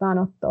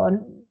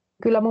vastaanottoon.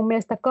 Kyllä mun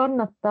mielestä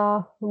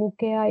kannattaa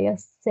lukea ja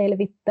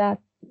selvittää,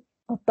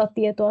 ottaa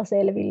tietoa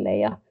selville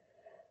ja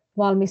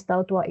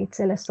valmistautua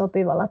itselle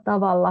sopivalla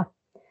tavalla,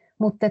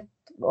 mutta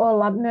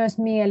olla myös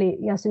mieli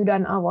ja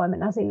sydän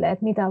avoimena sille,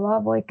 että mitä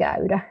vaan voi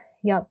käydä.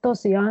 Ja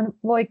tosiaan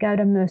voi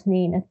käydä myös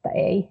niin, että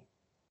ei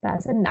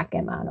pääse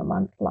näkemään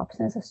oman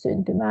lapsensa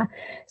syntymää.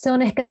 Se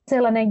on ehkä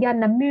sellainen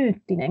jännä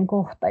myyttinen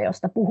kohta,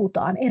 josta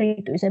puhutaan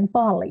erityisen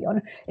paljon.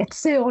 Että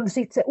se on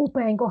sitten se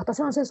upein kohta,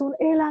 se on se sun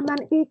elämän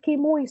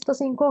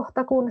ikimuistoisin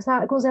kohta,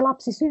 kun se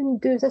lapsi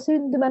syntyy, se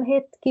syntymän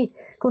hetki,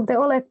 kun te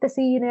olette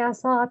siinä ja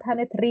saat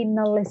hänet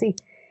rinnallesi.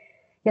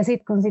 Ja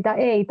sitten kun sitä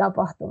ei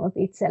tapahtunut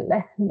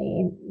itselle,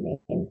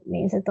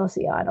 niin se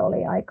tosiaan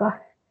oli aika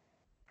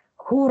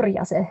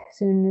hurja se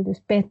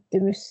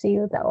synnytyspettymys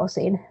siltä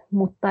osin,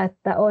 mutta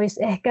että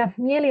olisi ehkä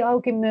mieli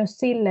auki myös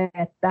sille,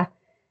 että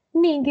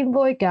niinkin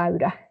voi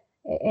käydä,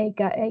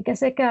 eikä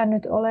sekään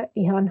nyt ole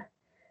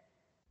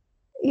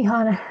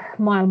ihan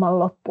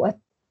maailmanloppu.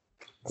 Että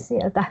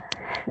sieltä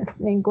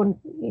niin kun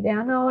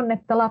ideana on,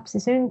 että lapsi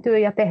syntyy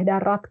ja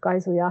tehdään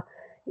ratkaisuja,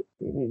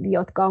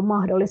 jotka on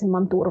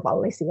mahdollisimman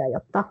turvallisia,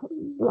 jotta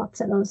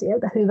lapsen on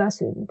sieltä hyvä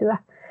syntyä.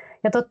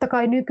 Ja totta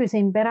kai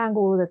nykyisin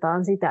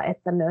peräänkuulutetaan sitä,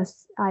 että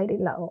myös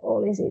äidillä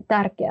olisi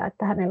tärkeää,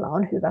 että hänellä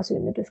on hyvä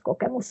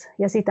synnytyskokemus.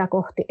 Ja sitä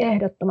kohti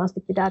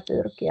ehdottomasti pitää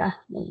pyrkiä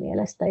mun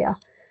mielestä ja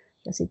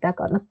sitä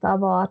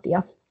kannattaa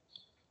vaatia.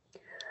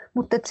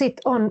 Mutta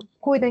sitten on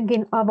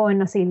kuitenkin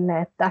avoinna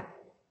sille, että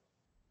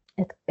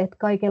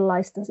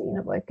kaikenlaista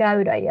siinä voi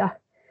käydä.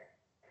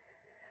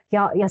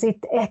 Ja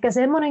sitten ehkä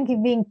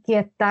semmoinenkin vinkki,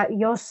 että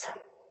jos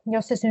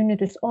jos se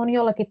synnytys on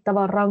jollakin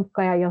tavalla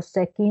rankka ja jos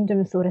se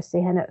kiintymyssuhde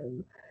siihen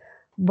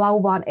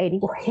vauvaan ei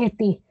niin kuin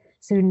heti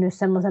synny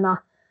semmoisena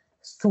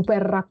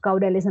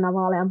superrakkaudellisena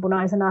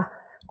vaaleanpunaisena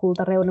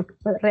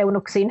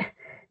kultareunuksin,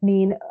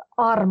 niin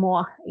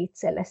armoa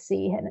itselle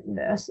siihen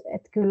myös,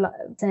 että kyllä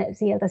se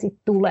sieltä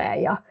sitten tulee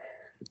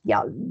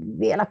ja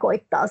vielä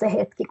koittaa se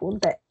hetki, kun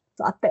te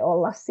saatte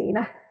olla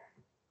siinä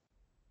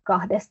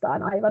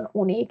kahdestaan aivan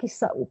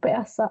uniikissa,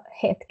 upeassa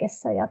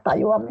hetkessä ja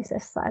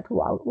tajuamisessa, että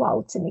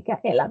vautsi, mikä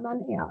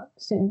elämän ja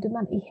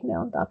syntymän ihme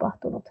on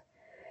tapahtunut.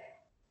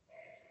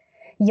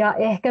 Ja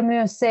ehkä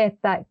myös se,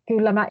 että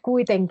kyllä mä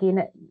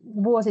kuitenkin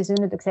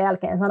vuosisynnytyksen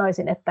jälkeen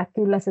sanoisin, että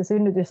kyllä se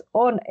synnytys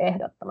on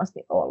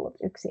ehdottomasti ollut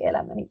yksi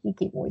elämäni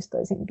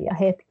ikimuistoisimpia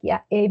hetkiä.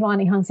 Ei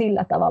vaan ihan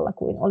sillä tavalla,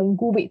 kuin olin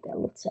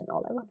kuvitellut sen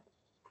olevan.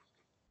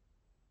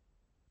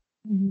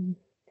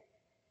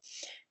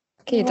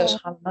 Kiitos,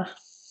 Hanna.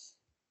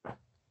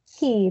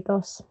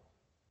 Kiitos.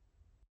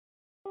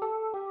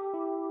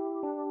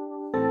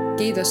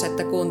 Kiitos,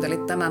 että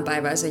kuuntelit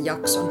tämänpäiväisen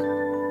jakson.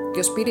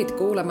 Jos pidit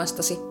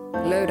kuulemastasi,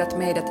 löydät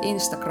meidät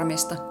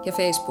Instagramista ja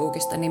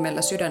Facebookista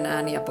nimellä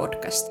Sydänääniä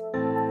podcast.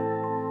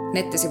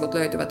 Nettisivut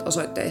löytyvät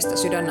osoitteesta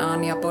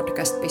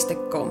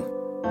sydänaaniapodcast.com.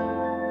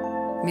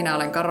 Minä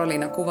olen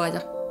Karoliina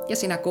Kuvaja ja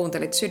sinä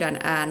kuuntelit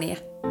Sydänääniä.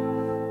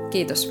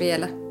 Kiitos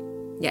vielä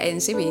ja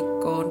ensi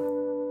viikkoon.